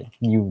 stuff that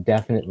you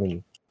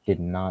definitely did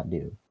not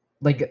do.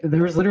 Like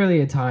there was literally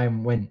a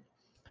time when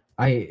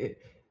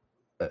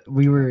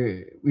we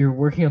were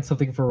working on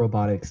something for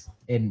robotics,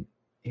 and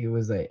it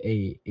was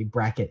a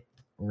bracket,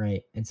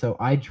 right? And so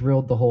I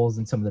drilled the holes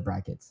in some of the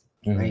brackets,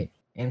 Mhm. right?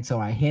 And so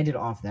I handed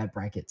off that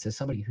bracket to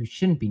somebody who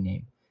shouldn't be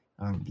named,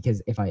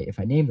 because if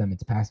I name them,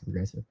 it's passive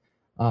aggressive.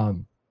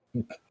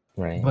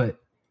 Right. But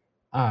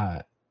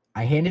I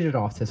handed it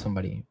off to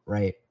somebody,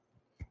 right?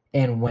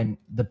 And when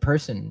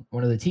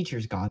one of the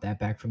teachers got that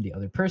back from the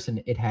other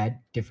person, it had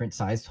different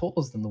sized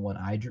holes than the one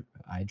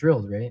I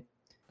drilled, right?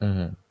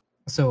 Mhm.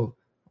 So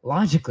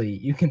logically,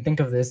 you can think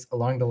of this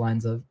along the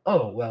lines of,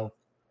 oh, well,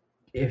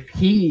 if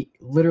he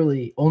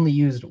literally only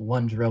used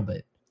one drill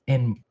bit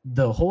and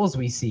the holes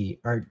we see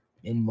are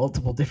in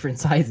multiple different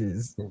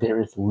sizes, There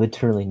is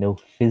literally no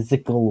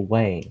physical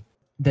way.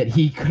 that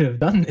he could have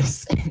done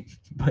this.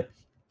 But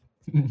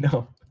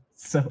no.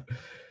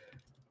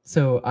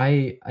 So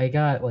I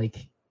got like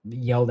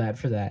yelled at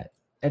for that.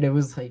 And it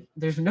was like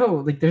there's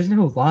no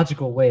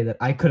logical way that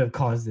I could have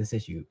caused this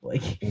issue.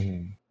 Like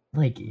Mhm.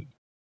 like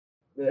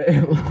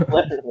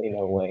Literally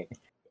no way.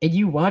 and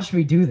you watched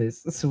me do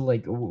this, so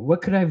like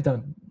what could I have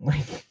done?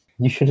 Like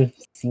You should have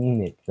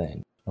seen it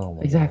then. Oh my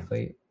god.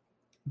 exactly.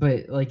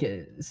 But like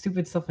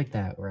stupid stuff like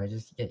that where I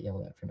just get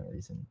yelled at for no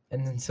reason.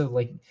 And then so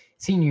like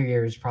senior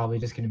year is probably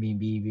just gonna be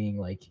me being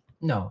like,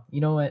 no, you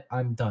know what?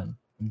 I'm done.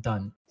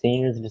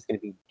 Senior is just gonna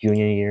be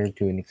junior year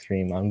to an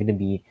extreme. I'm gonna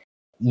be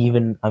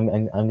even. I'm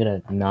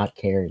gonna not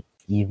care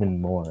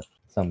even more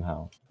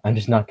somehow. I'm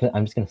just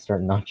gonna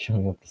start not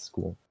showing up to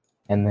school,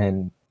 and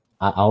then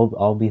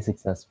I'll be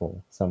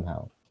successful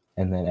somehow,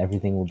 and then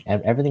everything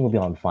will be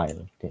on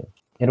fire too.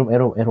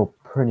 It'll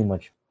pretty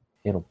much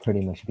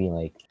be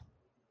like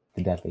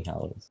the Deathly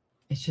Hallows.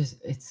 It's just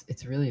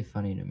it's really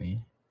funny to me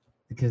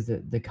because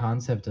the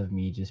concept of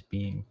me just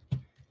being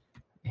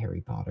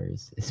Harry Potter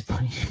is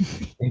funny.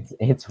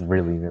 It's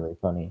really really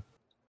funny,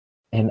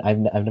 and I've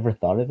never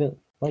thought of it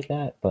like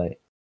that, but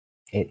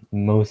it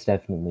most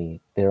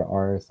definitely there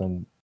are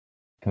some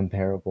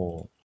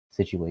comparable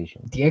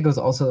situations. Diego's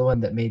also the one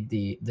that made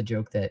the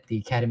joke that the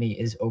Academy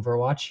is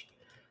Overwatch.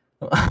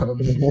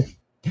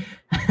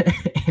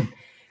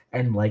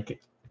 And like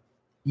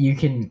you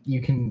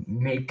can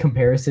make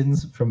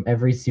comparisons from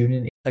every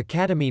student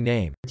Academy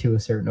name. to a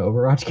certain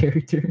Overwatch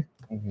character.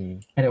 Mm-hmm.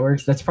 And it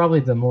works. That's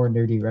probably the more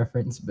nerdy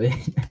reference, but I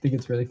think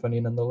it's really funny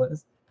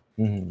nonetheless.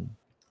 Mm-hmm.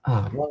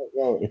 Ah, Well,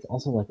 it's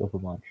also like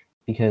Overwatch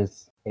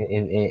because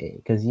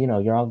because you know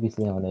you're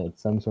obviously on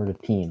some sort of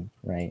team,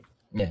 right?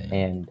 yeah.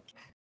 And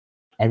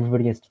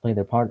everybody gets to play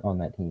their part on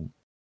that team,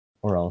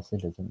 or else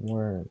it doesn't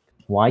work.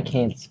 Why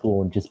can't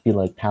school just be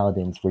like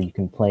Paladins, where you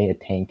can play a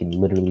tank and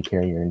literally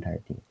carry your entire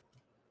team?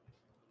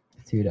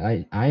 Dude,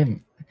 I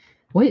am.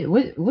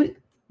 What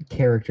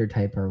character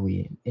type are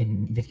we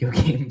in video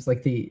games,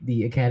 like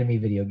the Academy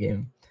video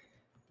game?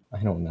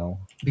 I don't know.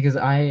 Because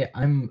I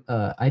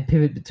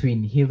pivot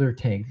between healer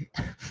tank.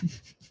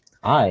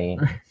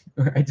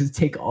 Or I just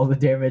take all the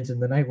damage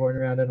and then I run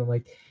around and I'm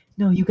like,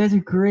 no, you guys are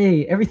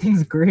great.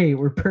 Everything's great.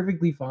 We're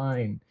perfectly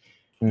fine.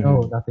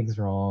 No, nothing's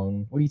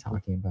wrong. What are you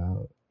talking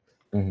about?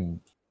 Mm-hmm.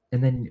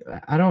 And then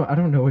I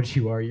don't know what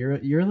you are. You're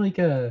like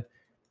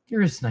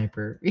you're a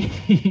sniper.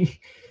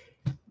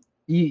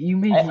 you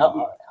make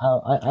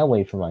I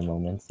wait for my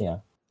moments. Yeah.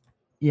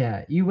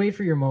 Yeah, you wait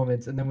for your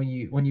moments, and then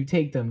when you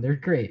take them, they're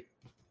great,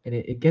 and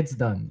it gets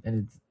done,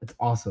 and it's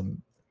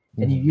awesome,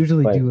 and you Mhm.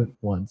 usually But- do it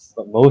once.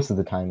 But most of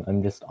the time,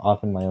 I'm just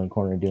off in my own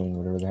corner doing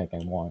whatever the heck I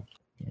want.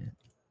 Yeah.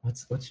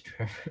 What's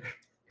Trevor?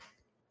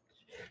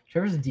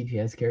 Trevor's a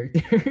DPS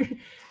character.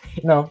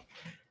 No,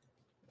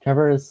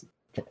 Trevor is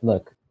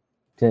look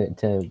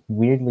to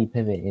weirdly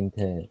pivot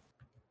into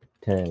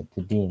to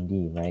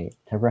D&D, right?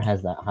 Trevor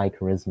has that high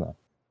charisma.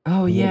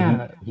 Oh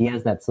yeah. He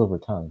has that silver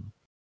tongue.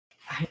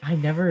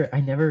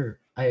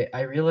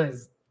 I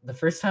realized the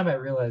first time I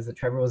realized that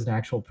Trevor was an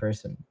actual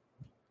person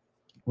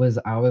was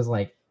I was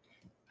like,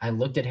 I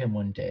looked at him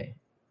one day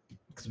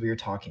because we were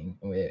talking,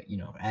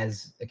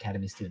 as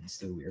Academy students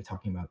do, we were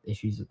talking about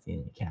issues with the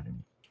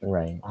Academy.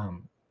 Right.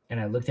 And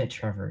I looked at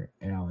Trevor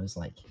and I was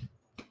like,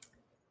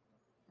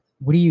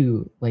 what do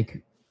you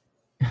like?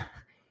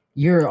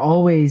 you're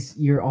always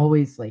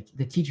like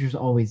the teachers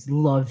always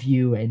love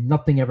you and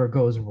nothing ever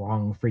goes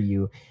wrong for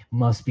you.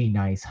 Must be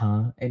nice,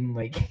 huh? And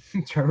like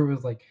Trevor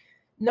was like,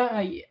 no,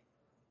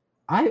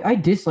 I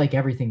dislike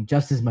everything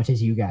just as much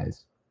as you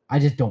guys. I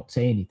just don't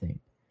say anything.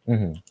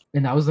 Hmm.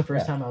 And that was the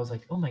first Yeah. time I was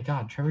like, oh my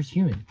god, Trevor's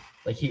human.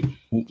 Like he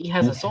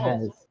has a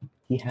soul.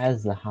 He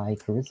has the high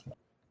charisma.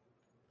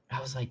 I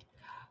was like,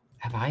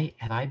 have I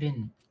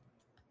been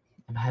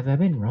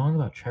wrong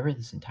about Trevor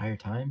this entire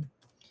time?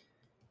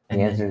 The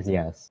answer is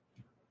yes.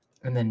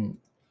 And then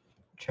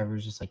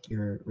Trevor's just like,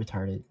 you're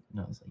retarded.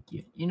 And I was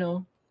like, you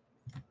know,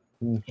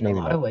 in Maybe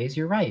a lot not. of ways,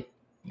 you're right.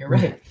 You're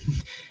right.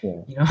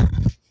 Yeah. You know,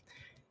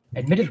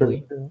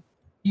 admittedly, True.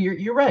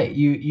 you're right.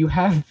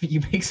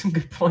 You make some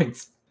good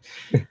points.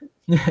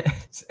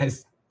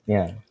 As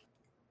Yeah.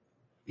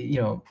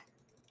 you know,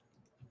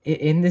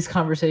 in this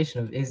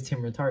conversation of is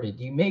Tim retarded,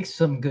 you make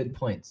some good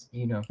points.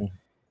 You know, You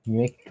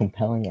make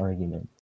compelling arguments.